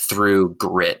through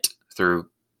grit, through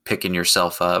picking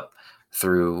yourself up,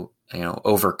 through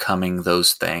overcoming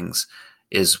those things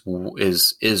is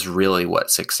really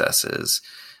what success is.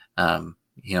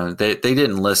 They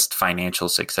didn't list financial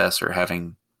success or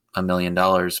having $1 million,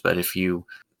 but if you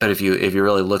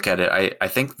really look at it, I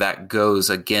think that goes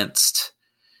against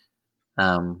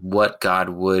what God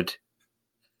would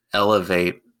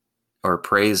elevate or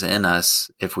praise in us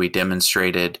if we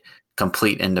demonstrated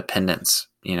complete independence,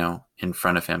 in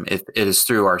front of him. It is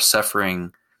through our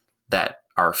suffering that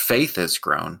our faith is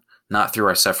grown, not through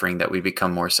our suffering that we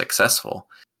become more successful.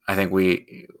 I think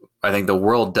the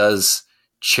world does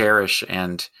cherish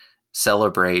and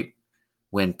celebrate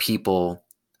when people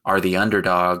are the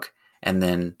underdog and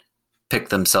then pick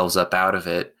themselves up out of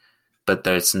it, but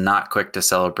it's not quick to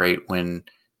celebrate when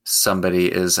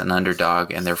somebody is an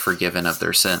underdog and they're forgiven of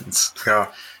their sins.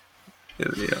 Yeah.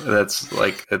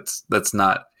 That's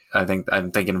not, I think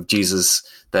I'm thinking of Jesus,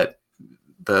 that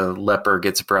the leper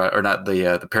gets brought, or not,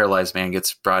 the paralyzed man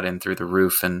gets brought in through the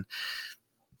roof, and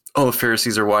all the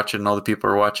Pharisees are watching and all the people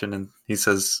are watching, and he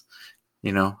says,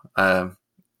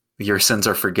 your sins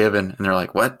are forgiven. And they're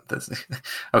like, what?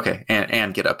 Okay.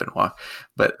 And get up and walk.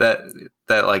 But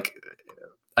that like,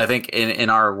 I think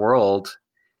in our world,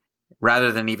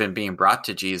 rather than even being brought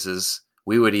to Jesus,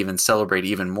 we would even celebrate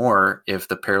even more if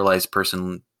the paralyzed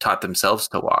person taught themselves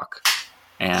to walk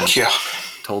and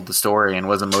told the story and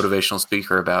was a motivational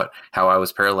speaker about how I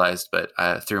was paralyzed, but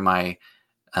through my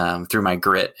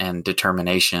grit and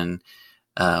determination,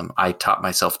 I taught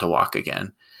myself to walk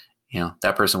again.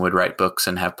 That person would write books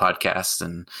and have podcasts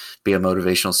and be a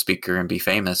motivational speaker and be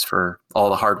famous for all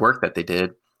the hard work that they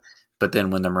did. But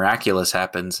then when the miraculous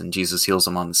happens and Jesus heals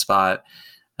them on the spot,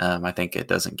 I think it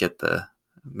doesn't get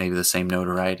maybe the same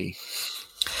notoriety.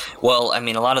 Well, I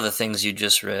mean, a lot of the things you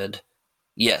just read,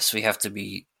 yes, we have to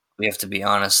be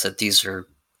honest that these are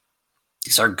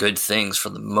good things for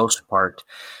the most part,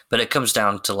 but it comes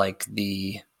down to like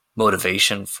the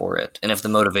motivation for it. And if the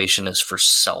motivation is for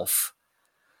self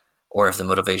or if the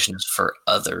motivation is for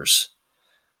others.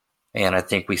 And I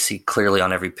think we see clearly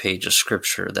on every page of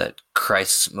scripture that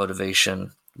Christ's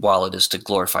motivation, while it is to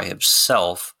glorify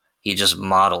himself, he just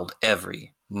modeled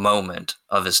every moment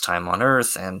of his time on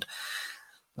earth, and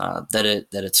that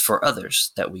it's for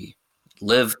others, that we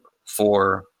live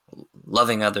for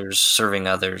loving others, serving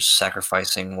others,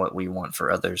 sacrificing what we want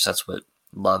for others. That's what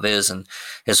love is, and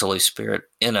his Holy Spirit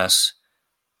in us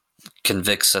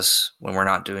convicts us when we're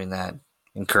not doing that,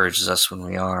 encourages us when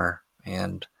we are,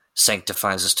 and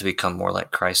sanctifies us to become more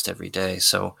like Christ every day.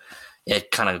 So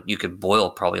it kind of, you could boil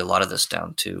probably a lot of this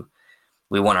down to,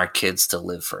 we want our kids to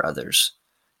live for others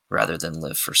rather than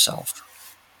live for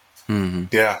self. Mm-hmm.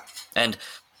 Yeah. And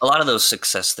a lot of those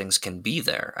success things can be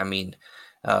there. I mean,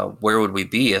 where would we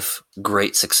be if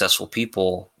great successful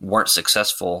people weren't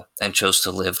successful and chose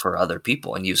to live for other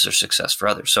people and use their success for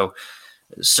others? So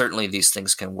certainly these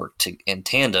things can work in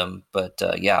tandem, but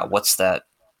what's the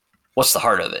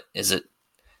heart of it? Is it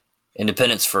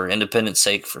independence for independence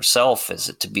sake for self? Is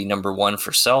it to be number one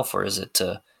for self, or is it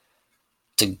to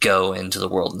go into the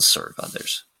world and serve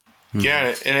others?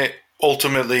 Yeah, and it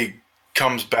ultimately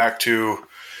comes back to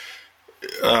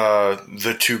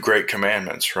the two great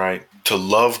commandments, right? To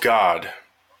love God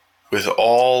with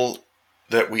all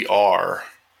that we are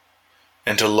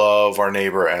and to love our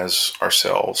neighbor as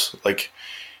ourselves. Like,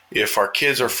 if our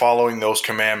kids are following those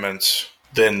commandments,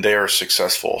 then they are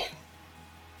successful.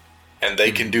 And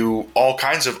they can do all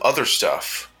kinds of other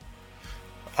stuff.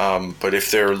 But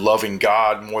if they're loving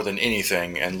God more than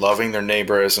anything and loving their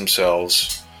neighbor as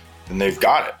themselves, then they've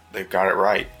got it. They've got it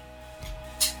right.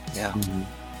 Yeah. Mm-hmm.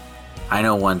 I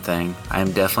know one thing.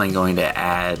 I'm definitely going to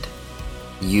add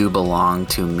 "you belong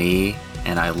to me"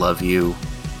 and "I love you"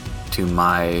 to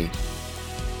my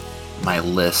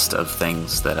list of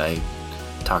things that I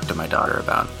talk to my daughter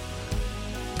about.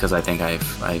 Because I think I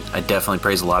definitely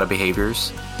praise a lot of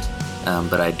behaviors,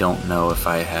 but I don't know if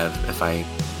I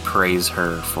praise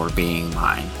her for being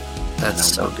mine.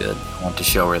 That's so good. I want to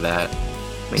show her that.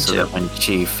 Me so too. That when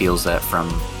she feels that from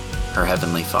her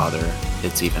Heavenly Father,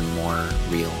 it's even more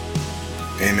real.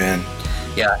 Amen.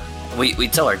 Yeah, we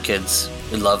tell our kids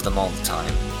we love them all the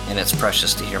time, and it's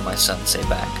precious to hear my son say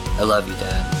back, "I love you,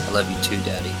 Dad. I love you too,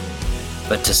 Daddy."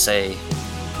 But to say,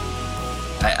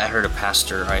 I heard a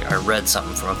pastor, I read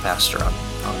something from a pastor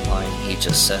online. He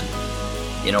just said,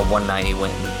 one night he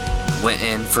went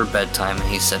in for bedtime and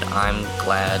he said, "I'm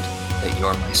glad that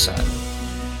you're my son."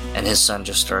 And his son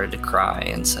just started to cry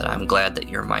and said, "I'm glad that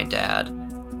you're my dad."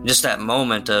 Just that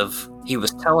moment of, he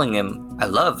was telling him, "I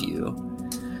love you,"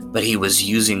 but he was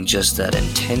using just that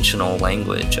intentional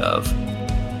language of,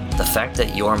 the fact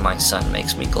that you're my son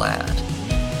makes me glad.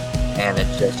 And it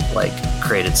just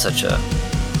created such a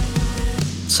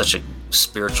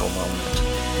spiritual moment.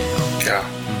 Yeah.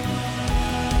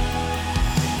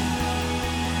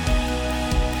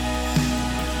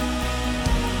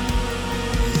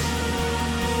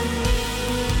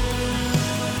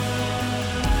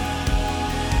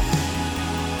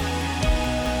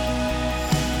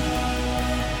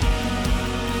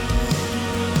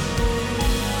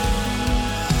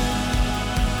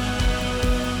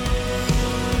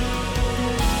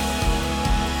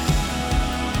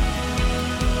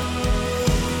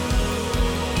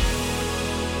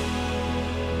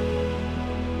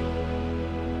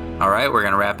 All right, we're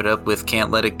going to wrap it up with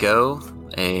Can't Let It Go,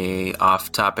 a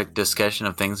off-topic discussion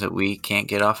of things that we can't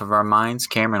get off of our minds.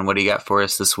 Cameron, what do you got for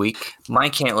us this week? My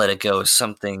Can't Let It Go is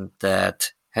something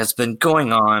that has been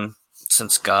going on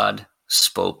since God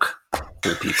spoke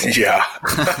through people. Yeah.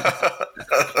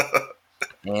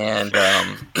 And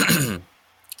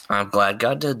I'm glad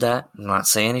God did that. I'm not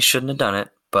saying he shouldn't have done it,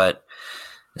 but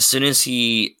as soon as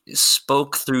he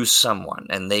spoke through someone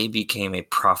and they became a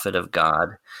prophet of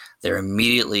God, there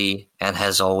immediately, and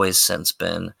has always since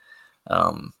been,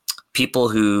 people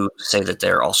who say that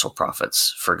they're also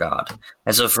prophets for God.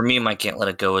 And so for me, my Can't Let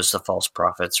It Go is the false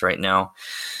prophets right now.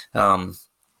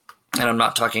 And I'm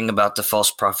not talking about the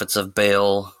false prophets of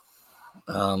Baal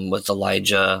with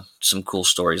Elijah, some cool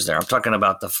stories there. I'm talking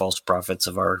about the false prophets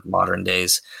of our modern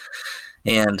days.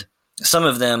 And some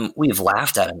of them we've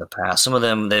laughed at in the past. Some of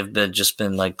them, they've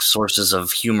been like sources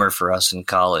of humor for us in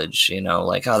college,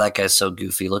 like, oh, that guy's so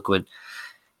goofy. Look at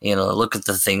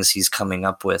the things he's coming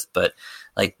up with. But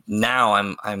like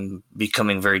now I'm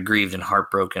becoming very grieved and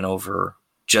heartbroken over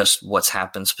just what's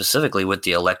happened specifically with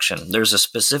the election. There's a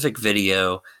specific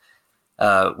video.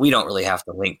 We don't really have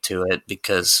to link to it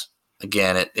because,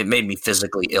 again, it made me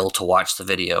physically ill to watch the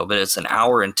video, but it's an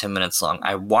hour and 10 minutes long.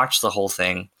 I watched the whole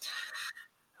thing.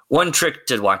 One trick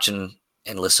to watching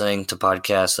and listening to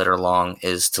podcasts that are long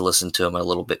is to listen to them at a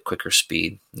little bit quicker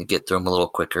speed. You get through them a little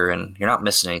quicker, and you're not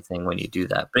missing anything when you do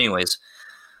that. But anyways,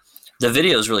 the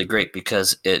video is really great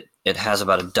because it has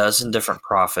about a dozen different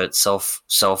prophets,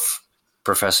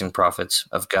 self-professing prophets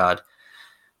of God,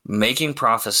 making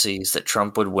prophecies that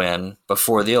Trump would win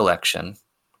before the election.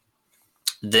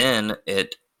 Then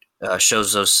it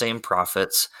shows those same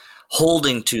prophets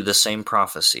holding to the same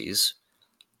prophecies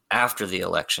after the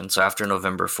election, so after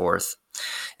November 4th,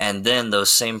 and then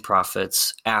those same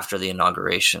prophets after the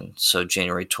inauguration, so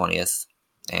January 20th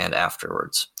and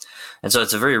afterwards. And so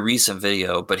it's a very recent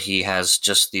video, but he has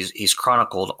he's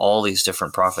chronicled all these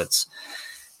different prophets,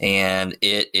 and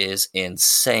it is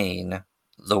insane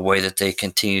the way that they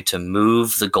continue to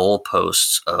move the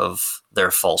goalposts of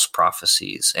their false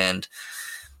prophecies. And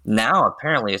now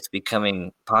apparently it's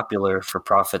becoming popular for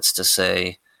prophets to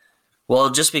say, well,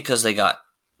 just because they got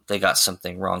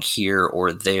something wrong here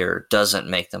or there doesn't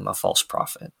make them a false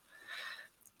prophet.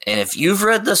 And if you've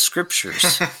read the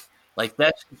scriptures, like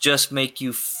that should just make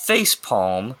you face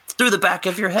palm through the back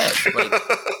of your head. Like,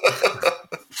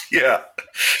 yeah.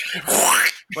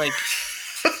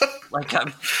 like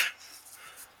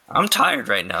I'm tired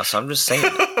right now, so I'm just saying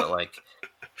it. But like,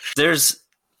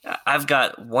 I've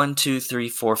got 1, 2, 3,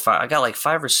 4, 5. I got like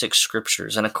 5 or 6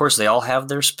 scriptures, and of course they all have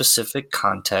their specific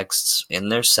contexts in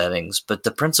their settings. But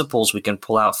the principles we can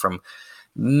pull out from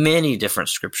many different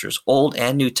scriptures, Old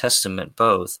and New Testament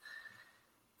both,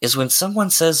 is when someone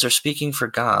says they're speaking for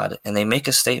God and they make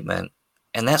a statement,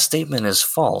 and that statement is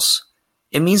false,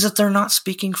 it means that they're not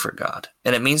speaking for God,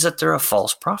 and it means that they're a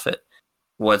false prophet.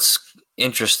 What's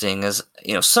interesting is,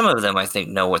 some of them I think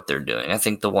know what they're doing. I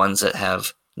think the ones that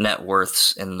have net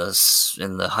worths in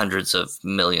the hundreds of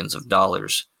millions of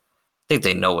dollars, I think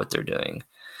they know what they're doing.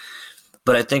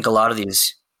 But I think a lot of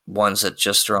these ones that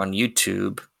just are on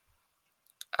YouTube,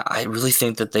 I really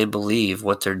think that they believe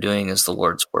what they're doing is the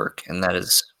Lord's work, and that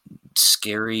is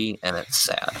scary and it's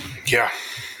sad. Yeah.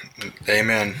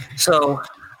 Amen. So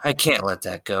I can't let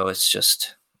that go. It's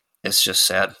just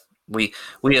sad. We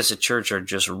as a church are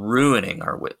just ruining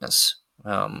our witness.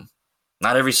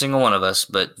 Not every single one of us,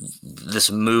 but this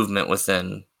movement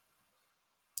within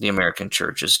the American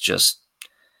church is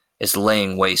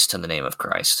laying waste to the name of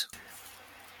Christ.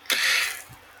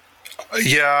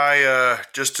 Yeah,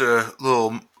 just a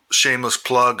little shameless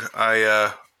plug.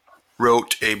 I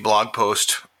wrote a blog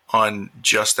post on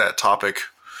just that topic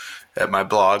at my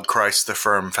blog,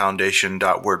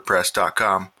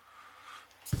 ChristTheFirmFoundation.wordpress.com,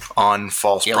 on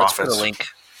false prophets.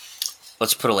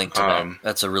 Let's put a link to that.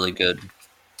 That's a really good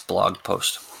blog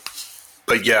post.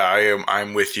 But yeah,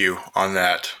 I'm with you on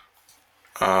that.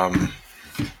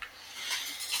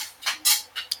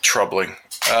 Troubling.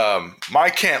 My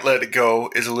Can't Let It Go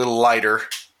is a little lighter.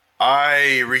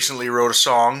 I recently wrote a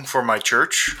song for my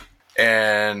church,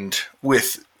 and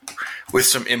with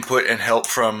some input and help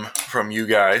from you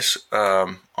guys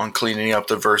on cleaning up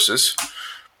the verses.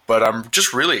 But I'm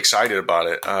just really excited about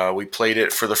it. We played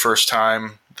it for the first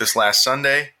time this last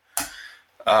Sunday.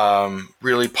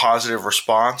 Really positive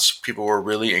response. People were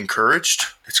really encouraged.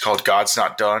 It's called God's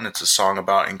Not Done. It's a song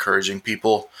about encouraging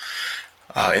people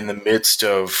in the midst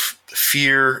of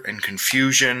fear and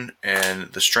confusion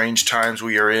and the strange times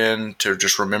we are in, to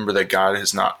just remember that God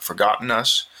has not forgotten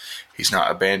us. He's not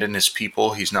abandoned his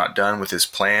people. He's not done with his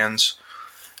plans.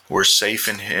 We're safe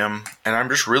in him. And I'm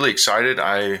just really excited.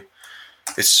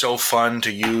 It's so fun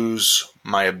to use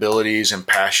my abilities and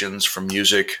passions for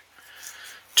music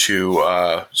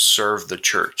to serve the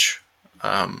church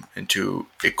and to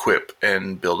equip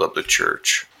and build up the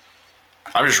church.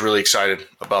 I'm just really excited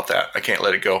about that. I can't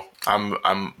let it go.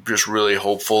 I'm just really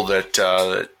hopeful that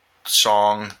that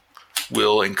song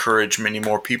will encourage many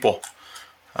more people,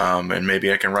 and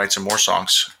maybe I can write some more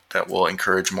songs that will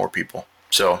encourage more people.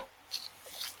 So,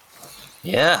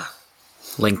 yeah,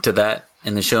 link to that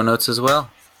in the show notes as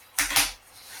well.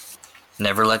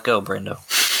 Never let go, Brendo.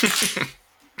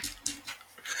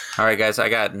 All right, guys, I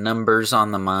got numbers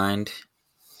on the mind.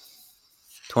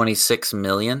 26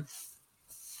 million.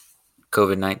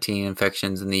 COVID-19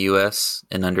 infections in the U.S.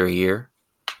 in under a year?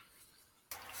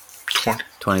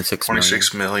 26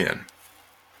 million.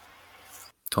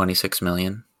 26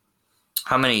 million.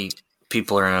 How many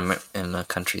people are in the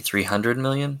country? 300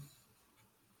 million?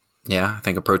 Yeah, I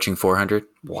think approaching 400.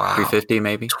 Wow. 350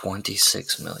 maybe.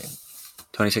 26 million.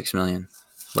 26 million.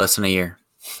 Less than a year.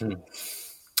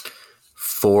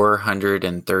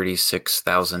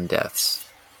 436,000 deaths.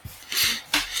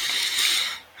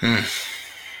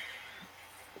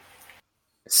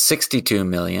 62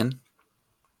 million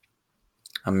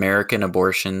American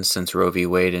abortions since Roe v.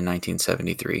 Wade in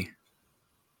 1973.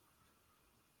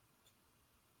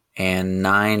 And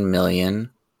 9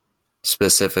 million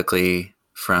specifically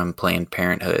from Planned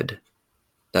Parenthood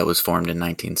that was formed in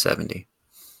 1970.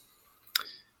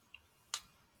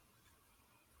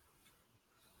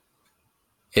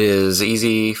 It is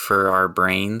easy for our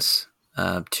brains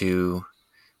to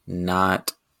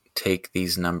not take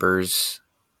these numbers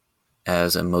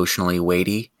as emotionally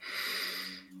weighty,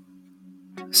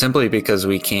 simply because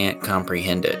we can't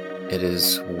comprehend it. It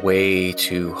is way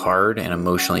too hard and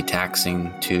emotionally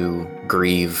taxing to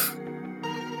grieve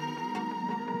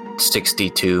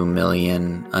 62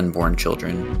 million unborn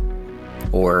children,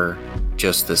 or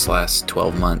just this last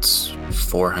 12 months,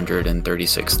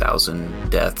 436,000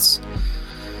 deaths.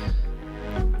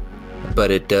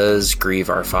 But it does grieve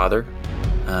our Father.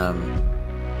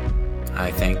 I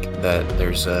think that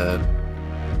there's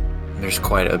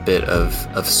quite a bit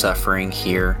of suffering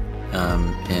here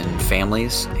in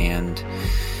families and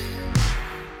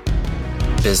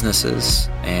businesses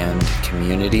and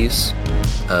communities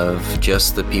of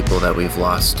just the people that we've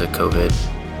lost to COVID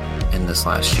in this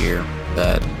last year,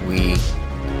 that we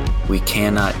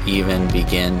cannot even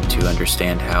begin to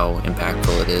understand how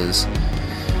impactful it is.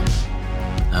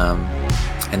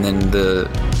 And then the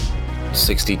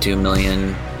 62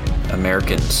 million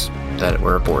Americans that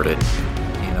were aborted.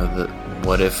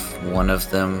 What if one of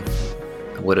them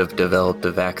would have developed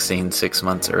a vaccine 6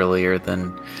 months earlier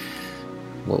than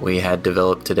what we had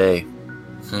developed today?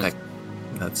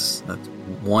 That's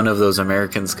one of those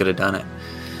Americans could have done it.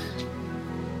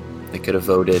 They could have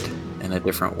voted in a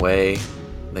different way.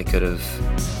 They could have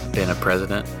been a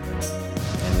president.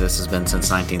 And this has been since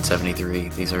 1973.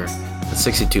 These are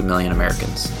 62 million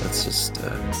Americans. That's just,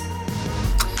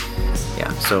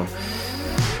 yeah. So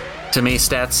to me,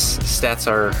 stats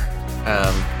are,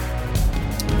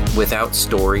 without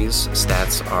stories,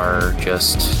 stats are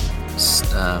just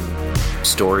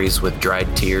stories with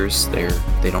dried tears. They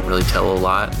don't really tell a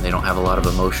lot. They don't have a lot of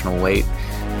emotional weight,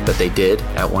 but they did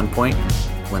at one point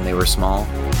when they were small.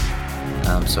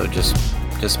 So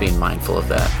just being mindful of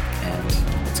that. And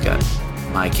it's got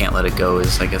my Can't Let It Go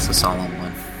is, I guess, a solemn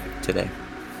one today.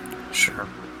 Sure.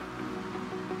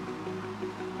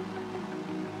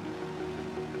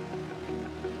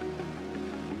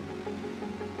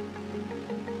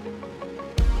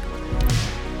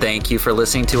 Thank you for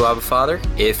listening to Abba Father.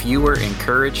 If you were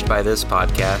encouraged by this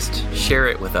podcast, share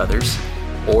it with others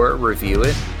or review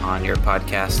it on your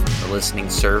podcast listening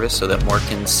service so that more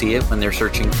can see it when they're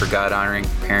searching for God-honoring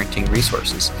parenting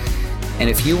resources. And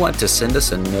if you want to send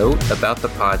us a note about the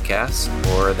podcast,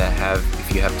 or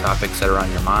if you have topics that are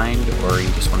on your mind, or you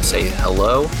just want to say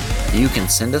hello, you can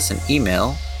send us an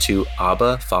email to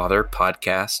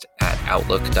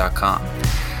abbafatherpodcast@outlook.com.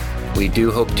 We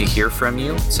do hope to hear from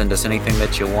you. Send us anything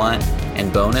that you want.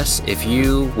 And bonus, if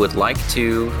you would like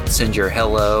to send your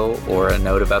hello or a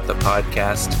note about the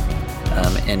podcast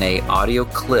in a audio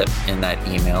clip in that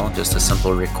email, just a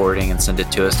simple recording, and send it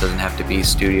to us. Doesn't have to be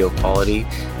studio quality.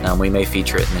 We may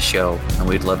feature it in the show, and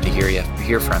we'd love to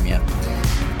hear from you.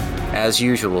 As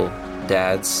usual,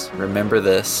 dads, remember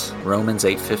this, Romans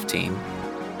 8:15.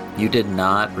 You did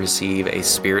not receive a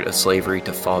spirit of slavery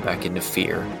to fall back into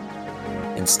fear.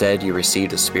 Instead, you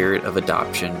received a spirit of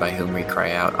adoption by whom we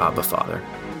cry out, Abba, Father.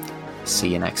 See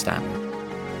you next time.